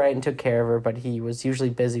treated her right and took care of her, but he was usually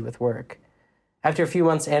busy with work. After a few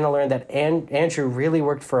months, Anna learned that Andrew really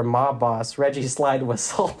worked for a mob boss, Reggie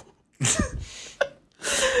Slidewhistle.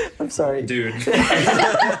 I'm sorry. Dude.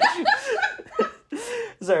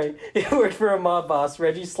 Sorry. He worked for a mob boss,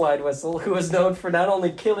 Reggie Slidewhistle, who was known for not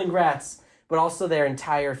only killing rats, but also their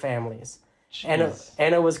entire families.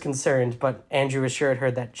 Anna was concerned, but Andrew assured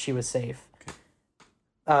her that she was safe.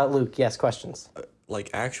 Luke, yes, questions?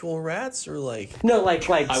 Like actual rats or like... No, like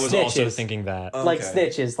I was snitches. also thinking that. Oh. Like Okay.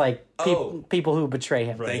 snitches, like people who betray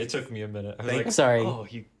him. Right, it took me a minute. I was Thank- like, Sorry. oh,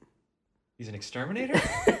 he's an exterminator?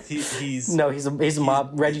 He's No, he's a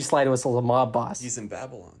mob. Reggie Slidewhistle's a mob boss. he's in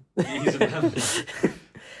Babylon. He's a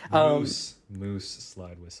moose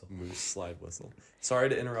slide whistle. Moose slide whistle. Sorry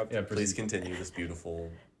to interrupt. Yeah, Please proceed. continue this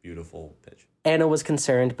beautiful pitch. Anna was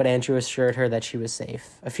concerned, but Andrew assured her that she was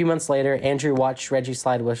safe. A few months later, Andrew watched Reggie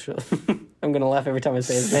Slidewhistle. I'm going to laugh every time I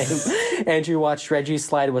say his name. Andrew watched Reggie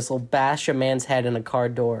Slidewhistle bash a man's head in a car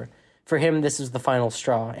door. For him, this was the final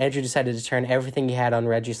straw. Andrew decided to turn everything he had on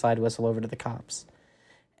Reggie Slidewhistle over to the cops.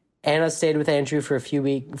 Anna stayed with Andrew for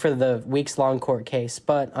the weeks-long court case,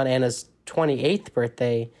 but on Anna's 28th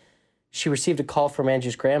birthday, she received a call from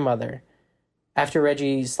Andrew's grandmother. After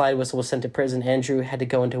Reggie Slidewhistle was sent to prison, Andrew had to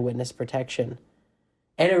go into witness protection.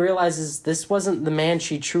 Anna realizes this wasn't the man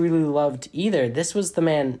she truly loved either. This was the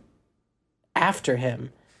man after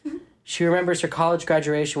him. She remembers her college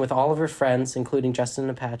graduation with all of her friends, including Justin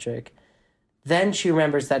and Patrick. Then she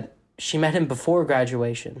remembers that she met him before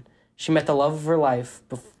graduation. She met the love of her life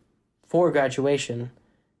before graduation,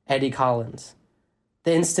 Eddie Collins.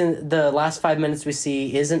 The last 5 minutes we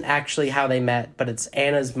see isn't actually how they met, but it's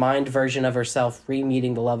Anna's mind version of herself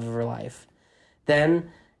re-meeting the love of her life. Then,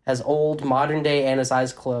 as old, modern-day Anna's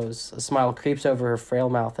eyes close, a smile creeps over her frail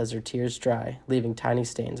mouth as her tears dry, leaving tiny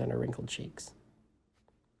stains on her wrinkled cheeks.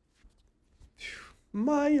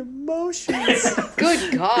 My emotions.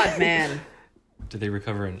 Good God, man. Did they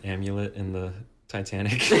recover an amulet in the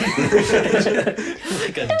Titanic?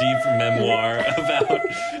 Like a deep memoir about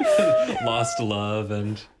lost love,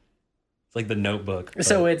 and it's like The Notebook. But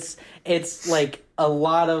So it's like a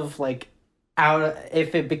lot of like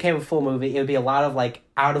if it became a full movie, it would be a lot of like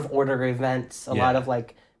out of order events, a lot of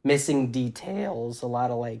like missing details, a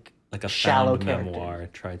lot of like a shallow found characters. memoir,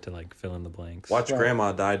 tried to like fill in the blanks. Watch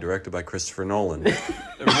Grandma Die, directed by Christopher Nolan.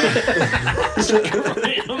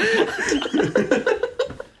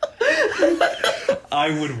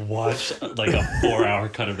 I would watch like a 4-hour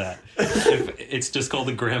cut of that. If it's just called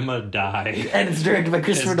The Grandma Die. And it's directed by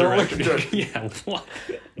Christopher Nolan. Yeah, what?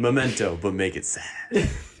 Memento, but make it sad.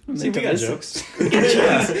 See, we got jokes.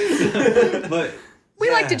 But We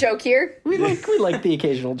like to joke here. We like the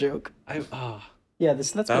occasional joke. Yeah,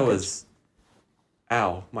 that's That my was...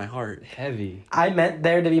 Ow, my heart. heavy. pitch. I meant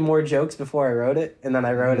there to be more jokes before I wrote it, and then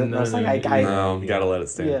I wrote it, and I was No, like, No, you gotta let it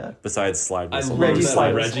stand. Yeah. Besides slide I whistle. love Reggie that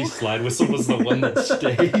Slide Reggie Whistle. Slide Whistle was the one that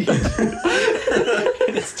stayed.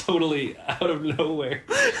 And it's totally out of nowhere.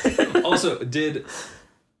 Also,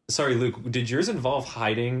 sorry, Luke, did yours involve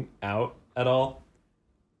hiding out at all?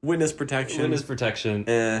 Witness protection. Witness protection.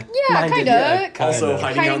 Yeah, Mine did, kind of. Also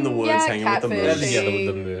hiding out in the woods, hanging with the moose. Yeah, with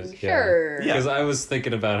the moose. Sure. Because I was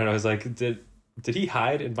thinking about it, and I was like, did Did he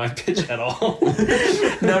hide in my pitch at all?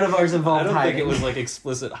 None of ours I involved don't hiding. think it was like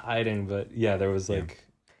explicit hiding, but yeah, there was like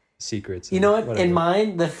secrets. You and know what? whatever. In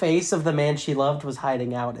mine, the face of the man she loved was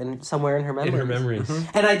hiding out and somewhere in her memories. in her memories.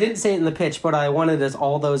 And I didn't say it in the pitch, but I wanted as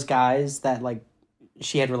all those guys that like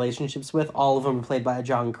she had relationships with, all of them were played by a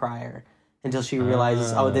John Cryer. Until she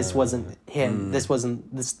realizes, oh, this wasn't him. This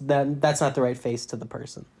wasn't this. That's not the right face to the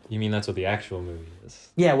person. You mean that's what the actual movie is?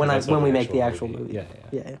 Yeah, when That's what we make the actual movie. Yeah.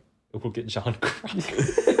 Yeah. We'll get John Cryer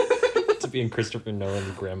to be in Christopher Nolan's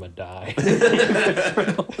Grandma Die.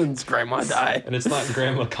 Nolan's grandma died. And it's not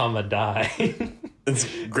Grandma, comma, die. It's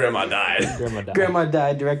Grandma died. Grandma Die. Grandma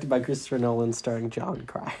died, directed by Christopher Nolan, starring John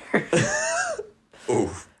Cryer.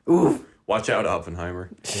 Oof. Ooh. Watch out, Oppenheimer.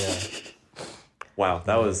 Yeah. Wow,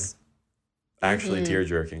 that was actually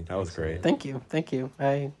tear-jerking. That was great. Thank you. Thank you.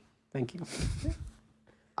 Thank you.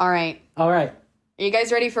 All right. All right. Are you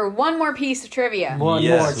guys ready for one more piece of trivia? One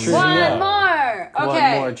Yes. more trivia. One more.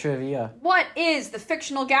 Okay. One more trivia. What is the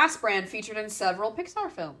fictional gas brand featured in several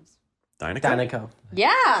Pixar films? Dynaco? Dinoco.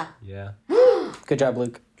 Yeah. Yeah. Good job,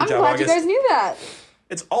 Luke. I'm job, glad August. you guys knew that.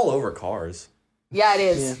 It's all over cars. Yeah, it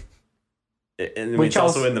is. Yeah. And Which it's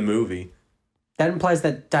also also- in the movie. That implies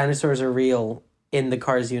that dinosaurs are real in the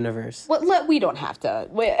Cars universe. We don't have to.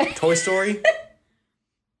 Toy Story?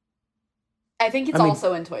 I think it's I mean-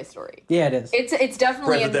 also in Toy Story. Yeah, it is. It's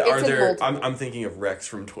definitely Right, in. but It's are in there? multiple. I'm thinking of Rex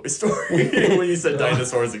from Toy Story when you said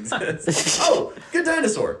dinosaurs exist. Oh, good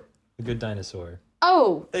dinosaur. A good dinosaur.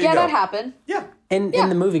 Oh, There you yeah, go. that happened. Yeah, in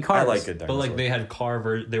the movie Cars. I like good dinosaur. But like they had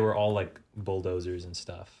they were all like bulldozers and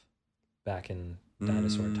stuff back in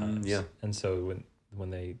dinosaur times. yeah. And so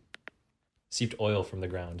when they seeped oil from the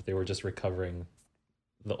ground, they were just recovering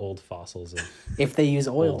the old fossils of If they use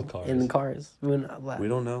oil Old cars. in the cars. We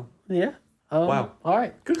don't know. Yeah. Wow. All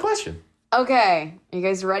right. Good question. Okay, are you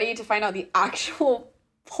guys ready to find out the actual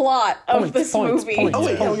plot of this movie? Oh,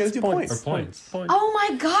 wait, yeah, we gotta do or points. points. Oh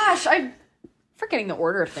my gosh, I'm forgetting the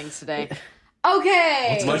order of things today.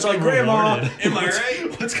 Okay. Much like Grandma. Rewarded. Am I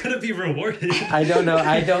right? What's gonna be rewarded? I don't know.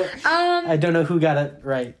 I don't know who got it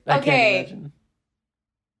right. I Okay. can't imagine.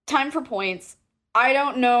 Time for points. I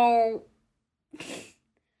don't know.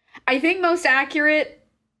 I think most accurate,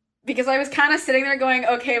 because I was kind of sitting there going,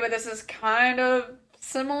 okay, but this is kind of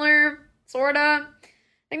similar, sorta. I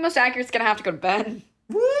think most accurate's gonna have to go to Ben.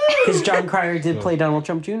 Because John Cryer did play Donald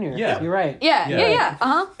Trump Jr. Yeah. You're right. Yeah.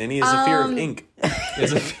 Uh-huh. And he has a fear of ink.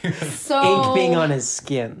 There's a fear of- So Ink being on his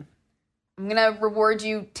skin. I'm gonna reward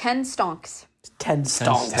you 10 stonks. 10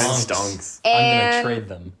 stonks. 10 stonks. I'm And gonna trade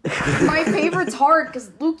them. my favorite's hard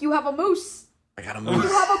because Luke, you have a moose. I got a You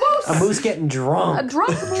moose. have a moose. A moose getting A drunk. drunk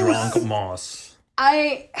moose. Drunk moss.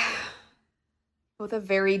 Both have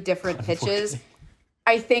very different pitches.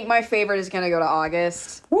 I think my favorite is gonna go to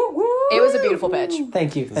August. Woo, woo. It was a beautiful pitch.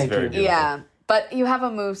 Thank you. Thank very you. beautiful. Yeah, but you have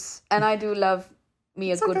a moose, and I do love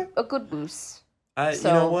me a good moose. You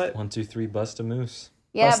So- know what? 1, 2, 3, bust a moose.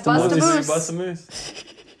 Yeah, Bust a bust a moose. moose. Bust a moose.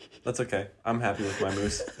 That's okay. I'm happy with my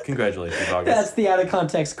moose. Congratulations, August. That's the out of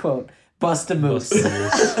context quote. Bust a moose.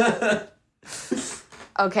 Bust a moose.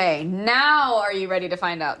 Okay, now are you ready to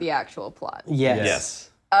find out the actual plot? Yes. Yes.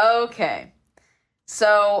 Okay.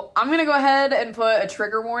 So I'm going to go ahead and put a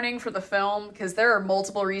trigger warning for the film because there are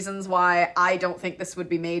multiple reasons why I don't think this would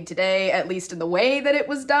be made today, at least in the way that it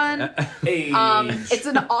was done. Hey. It's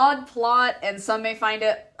an odd plot, and some may find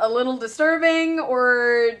it a little disturbing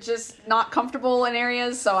or just not comfortable in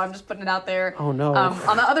areas, so I'm just putting it out there. Oh, no.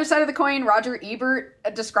 On the other side of the coin, Roger Ebert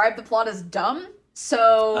described the plot as dumb. So,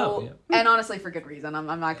 Oh, yeah. and honestly, for good reason. I'm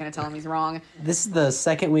not going to tell him he's wrong. This is the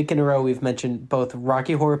second week in a row we've mentioned both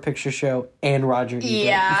Rocky Horror Picture Show and Roger Ebert.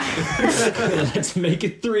 Yeah. Let's make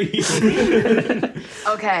it 3.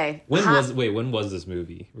 Okay. when was this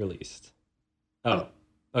movie released? Oh,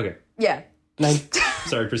 okay. Yeah.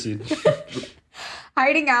 Sorry, proceed.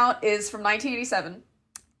 Hiding Out is from 1987,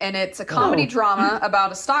 and it's a comedy drama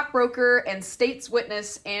about a stockbroker and state's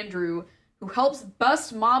witness, Andrew, who helps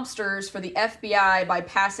bust mobsters for the FBI by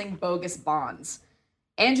passing bogus bonds.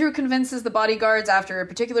 Andrew convinces the bodyguards after a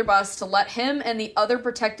particular bust to let him and the other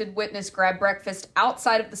protected witness grab breakfast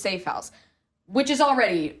outside of the safe house, which is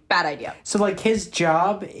already a bad idea. So, like, his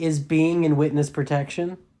job is being in witness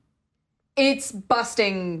protection? It's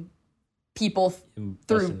busting people Busting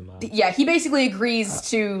through. them out. Yeah, he basically agrees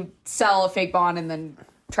to sell a fake bond and then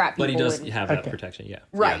trap people. But he does and- have that Okay. protection, yeah.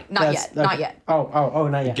 Right, not That's- yet, not okay. yet. Oh,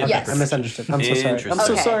 not yet. Get Okay, that I misunderstood. I'm so sorry. I'm so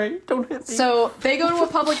Interesting. Okay. sorry. Don't hit me. So they go to a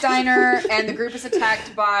public diner, and the group is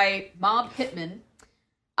attacked by mob hitmen.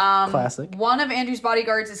 Classic. One of Andrew's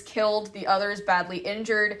bodyguards is killed, the other is badly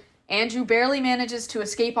injured. Andrew barely manages to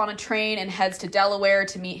escape on a train and heads to Delaware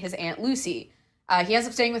to meet his Aunt Lucy. He ends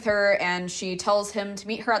up staying with her, and she tells him to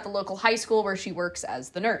meet her at the local high school where she works as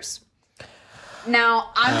the nurse. Now,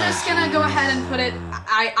 I'm just going to go ahead and put it...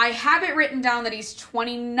 I have it written down that he's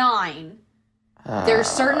 29. There's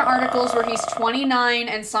certain articles where he's 29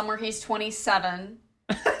 and some where he's 27.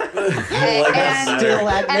 Still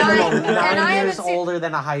at minimum 9 years older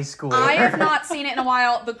than a high schooler. I have not seen it in a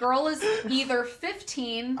while. The girl is either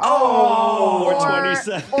 15 or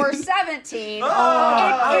 27. or 17.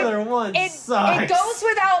 Either one sucks. It goes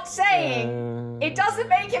without saying. It doesn't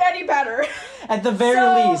make it any better. At the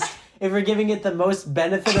very least, if we're giving it the most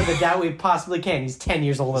benefit of the doubt we possibly can, he's 10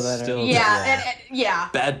 years older than her. Yeah, yeah.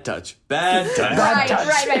 Bad touch. Bad touch.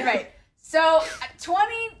 Right. So,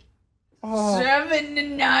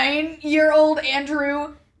 29-year-old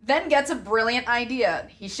Andrew then gets a brilliant idea.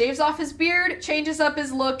 He shaves off his beard, changes up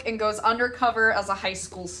his look, and goes undercover as a high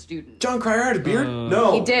school student. John Cryer had a beard?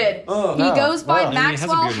 No. He did. He goes by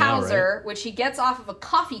Maxwell beard now, Hauser, right? which he gets off of a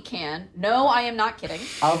coffee can. No, I am not kidding.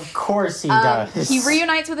 Of course he does. He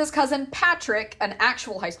reunites with his cousin Patrick, an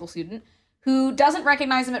actual high school student, who doesn't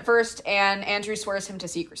recognize him at first, and Andrew swears him to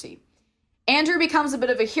secrecy. Andrew becomes a bit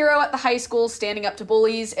of a hero at the high school, standing up to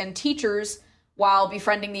bullies and teachers while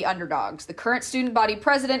befriending the underdogs. The current student body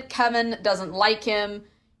president, Kevin, doesn't like him.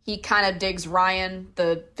 He kind of digs Ryan,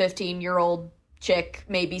 the 15-year-old chick,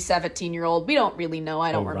 maybe 17-year-old. We don't really know.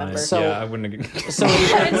 I don't remember. Ryan. So- Yeah, I wouldn't have... So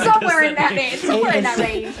It's somewhere in that range.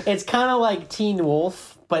 Range. it's kind of like Teen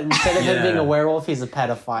Wolf, but instead of him being a werewolf, he's a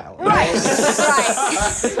pedophile. Right.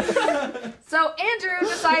 So Andrew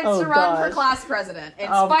decides to run for class president.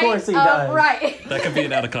 Of course he does. Right. That could be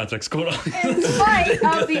an out-of-context quote. In spite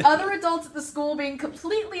of the other adults at the school being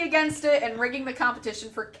completely against it and rigging the competition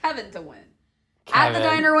for Kevin to win. At the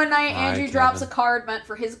diner one night, Andrew drops a card meant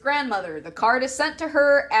for his grandmother. The card is sent to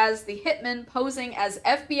her as the hitmen, posing as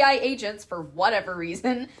FBI agents for whatever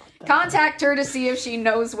reason, contact her to see if she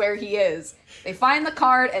knows where he is. They find the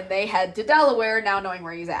card and they head to Delaware, now knowing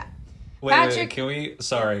where he's at. Wait, can we...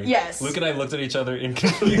 Sorry. Yes. Luke and I looked at each other in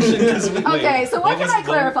confusion. Okay, so what can I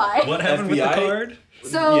clarify? What happened with the FBI? card?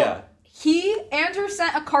 So, Andrew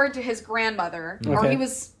sent a card to his grandmother, or he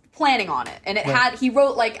was planning on it, and he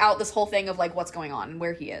wrote, out this whole thing of, what's going on and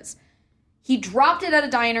where he is. He dropped it at a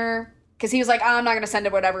diner, because he was like, I'm not going to send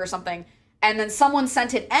it, whatever, or something, and then someone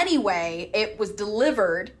sent it anyway. It was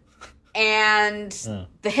delivered, and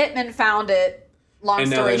the hitman found it. Long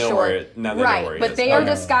story short, but they are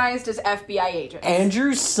disguised as FBI agents.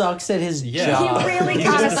 Andrew sucks at his job. He really He's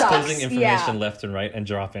kind of just sucks. disclosing information left and right and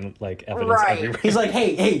dropping evidence Right. everywhere. He's like,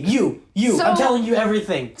 hey, you, So- I'm telling you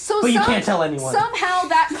everything, but you can't tell anyone. Somehow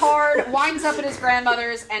that card winds up at his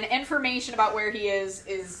grandmother's, and information about where he is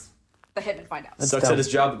the hitman find out. Sucks at his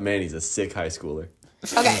job, but man, he's a sick high schooler.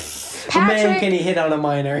 Okay, Man, can he hit on a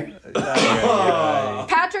minor?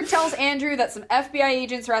 Patrick tells Andrew that some FBI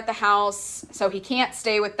agents are at the house, so he can't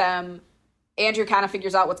stay with them. Andrew kind of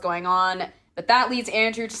figures out what's going on, but that leads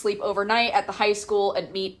Andrew to sleep overnight at the high school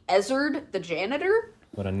and meet Ezard, the janitor.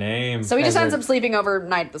 What a name. So he just ends up sleeping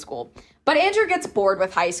overnight at the school. But Andrew gets bored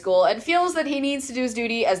with high school and feels that he needs to do his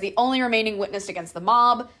duty as the only remaining witness against the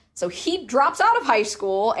mob. So he drops out of high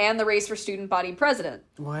school and the race for student body president.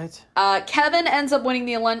 What? Kevin ends up winning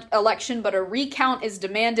the election, but a recount is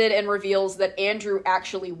demanded and reveals that Andrew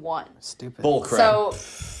actually won. Stupid. Bullcrap.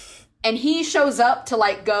 So, and he shows up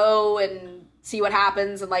to go and see what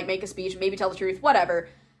happens and make a speech, maybe tell the truth, whatever.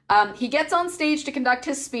 He gets on stage to conduct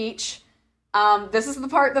his speech. This is the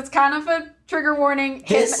part that's kind of a trigger warning.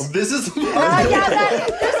 This is there's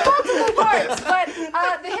multiple parts, but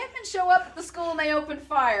the hitmen show up at the school and they open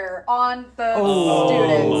fire on the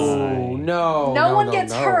students. No one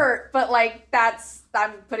gets hurt, but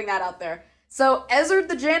I'm putting that out there. So Ezard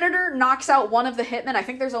the janitor knocks out one of the hitmen. I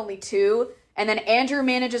think there's only two. And then Andrew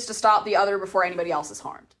manages to stop the other before anybody else is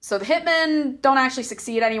harmed. So the hitmen don't actually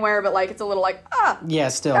succeed anywhere, but it's a little yeah,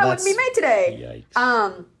 still that wouldn't be made today.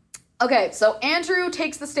 Yikes. Okay, so Andrew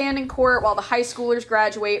takes the stand in court while the high schoolers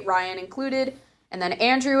graduate, Ryan included. And then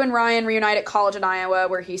Andrew and Ryan reunite at college in Iowa,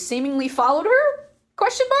 where he seemingly followed her?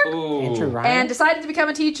 Question mark? Andrew Ryan? And decided to become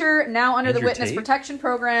a teacher, now under the Andrew Witness Tate? Protection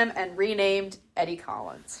Program, and renamed Eddie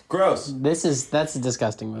Collins. gross. That's a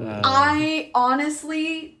disgusting movie. I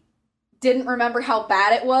honestly didn't remember how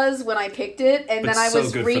bad it was when I picked it, and then I so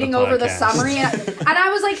was good for reading the over the podcast. summary, and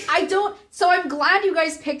I was like, I don't... So I'm glad you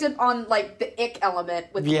guys picked it on, the ick element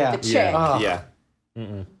with the chick. Yeah.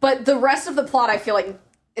 But the rest of the plot, I feel like,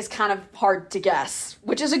 is kind of hard to guess,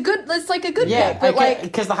 which is a good pick, but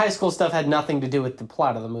because the high school stuff had nothing to do with the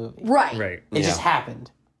plot of the movie. right. It just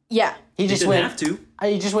happened. Yeah. He just Didn't went. have to.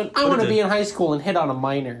 He just went. I want to be in high school and hit on a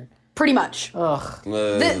minor. Pretty much. Ugh.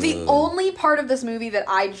 The only part of this movie that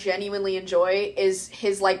I genuinely enjoy is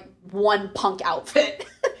his like one punk outfit.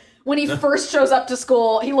 When he first shows up to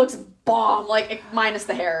school, he looks bomb, like minus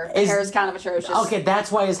the hair. The hair is kind of atrocious. Okay,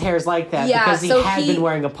 that's why his hair's like that. Yeah, because he so had been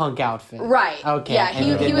wearing a punk outfit. Right. Okay. Yeah,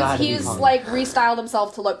 and he was like restyled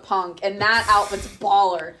himself to look punk, and that outfit's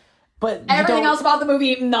baller. But Everything else about the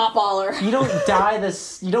movie, not baller. You don't dye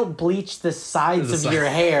this. You don't bleach the sides of your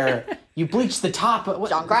hair. You bleach the top.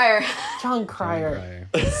 John Cryer. John Cryer.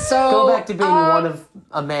 So Go back to being one of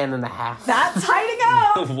a man and a half. That's hiding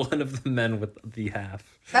out. One of the men with the half.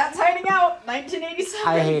 That's hiding out. 1987.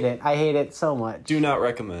 I hate it. I hate it so much. Do not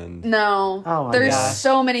recommend. No. Oh my There's gosh.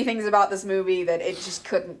 so many things about this movie that it just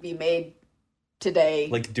couldn't be made today.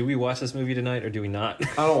 Like, do we watch this movie tonight or do we not?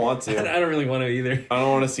 I don't want to. I don't really want to either. I don't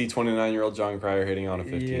want to see 29-year-old John Cryer hitting on a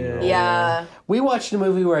 15-year-old. Yeah. We watched a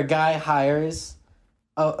movie where a guy hires.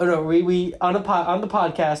 Oh no! We on the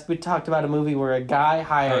podcast we talked about a movie where a guy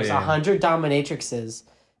hires 100 dominatrixes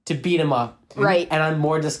to beat him up. Right. And I'm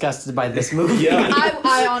more disgusted by this movie. Yeah.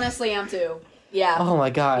 I honestly am too. Yeah. Oh my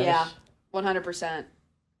gosh. Yeah. 100%.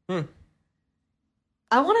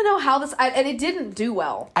 I want to know how this... and it didn't do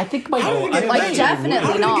well. I think my Like,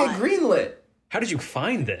 definitely not. greenlit? How did you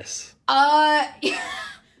find this?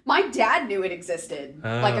 My dad knew it existed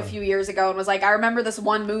like a few years ago and was like, I remember this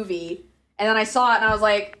one movie, and then I saw it and I was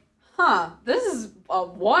like, this is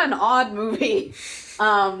one odd movie.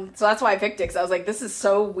 So that's why I picked it, because I was like, this is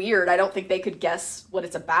so weird. I don't think they could guess what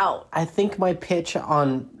it's about. I think my pitch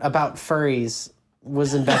about furries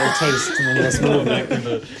was in better taste than this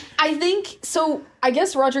movie. I think so. I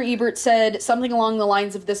guess Roger Ebert said something along the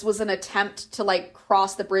lines of this was an attempt to like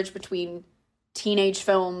cross the bridge between teenage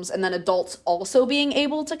films and then adults also being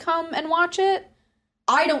able to come and watch it.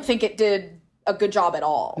 I don't think it did a good job at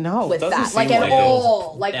all. No, with doesn't that, seem like at like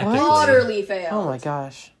all, like epically. utterly failed. Oh my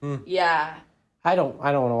gosh. Yeah. I don't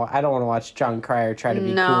want to watch John Cryer try to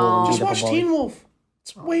be No. cool and Just beat up a boy. Wolf.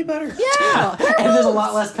 It's way better. Yeah. And there's a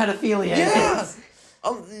lot less pedophilia. Yeah.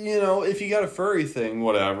 If you got a furry thing,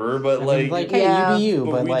 whatever. But Hey, Yeah. you be you,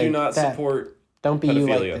 but but we like do not that. support Don't be you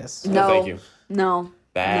pedophilia. like this. No. Thank you. No.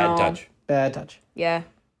 Bad No. touch. Bad touch. Yeah.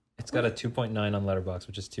 It's got a 2.9 on Letterboxd,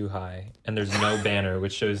 which is too high, and there's no banner,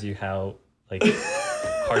 which shows you how like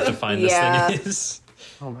hard to find Yeah. this thing is.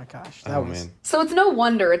 Oh my gosh. Oh man. So it's no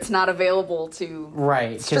wonder it's not available to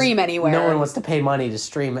Right. 'cause stream anywhere. No one wants to pay money to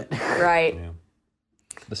stream it. right. Yeah.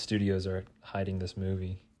 The studios are hiding this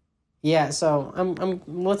movie. Yeah, so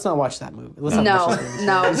let's not watch that movie. Let's not No, watch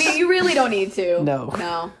that movie. no, you really don't need to. No.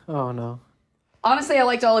 No. Oh no. Honestly, I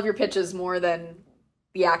liked all of your pitches more than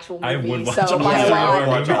the actual movie. I would watch so all by a three of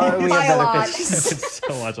lot. our movies. We By have a better lot. pitches. I could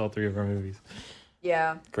still watch all three of our movies.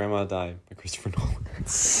 Yeah. Grandma Died by Christopher Nolan.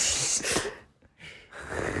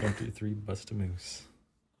 23 Bust a Moose.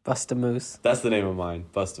 Bust a moose. That's the name of mine.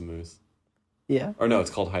 Bust a Moose. Yeah. Or no, it's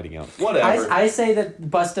called Hiding Out. Whatever. I say that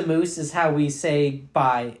bust a moose is how we say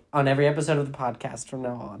bye on every episode of the podcast from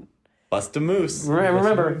now on. Bust a Moose.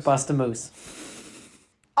 Remember, bust a moose.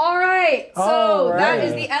 All right. So All that right.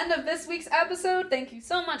 is the end of this week's episode. Thank you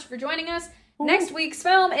so much for joining us. Next week's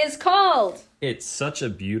film is called It's Such a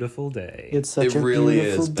Beautiful Day. It's such It really a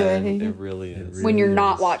beautiful is, day. Ben. It really is. When You're really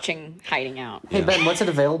Not is. Watching Hiding Out. Hey Ben, what's it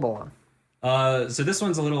available on? So this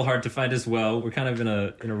one's a little hard to find as well. We're kind of in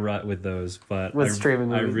a rut with those, but With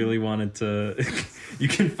streaming I movies. really wanted to. You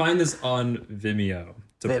can find this on Vimeo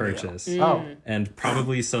to Vimeo. purchase, Oh, and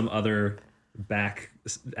probably some other back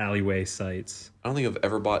alleyway sites. I don't think I've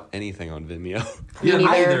ever bought anything on Vimeo. Yeah, neither.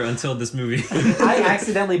 either until this movie. I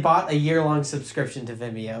accidentally bought a year-long subscription to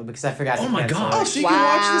Vimeo because I forgot to Oh my cancel gosh. it. So you can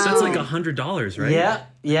watch this. So it's like $100, right? Yeah,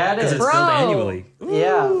 it Because is. it's Bro. billed annually.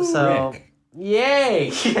 Yeah, so Rick. yay!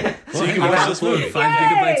 So you can watch watch this upload movie. 5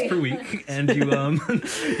 gigabytes per week, and you you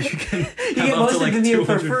can have get up most to of like Vimeo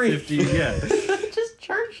for free. 250. Yeah. Just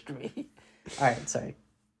charged me. All right, sorry.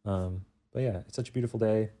 But yeah, it's such a beautiful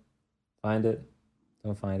day. Find it.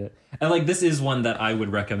 Don't find it. And like this is one that I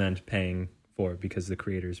would recommend paying for because the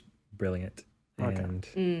creator's brilliant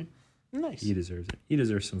and Nice. he deserves it. He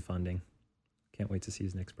deserves some funding. Can't wait to see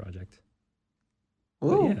his next project. But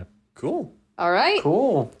Ooh, yeah, Cool. All right.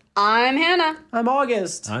 cool. I'm Hannah. I'm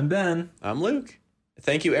August. I'm Ben. I'm Luke.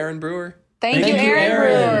 Thank you, Aaron Brewer. Thank you,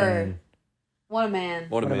 Aaron Brewer. What a man.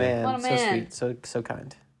 What a What a man. man. What a So man. sweet, so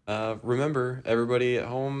kind. Remember, everybody at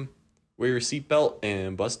home, wear your seatbelt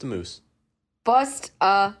and bust a moose. Bust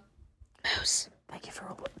a moose. Thank you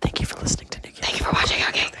for listening to Nuclear. Thank you for watching.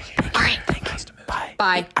 Okay. All right. Thank you. Bye.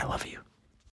 Bye. I love you.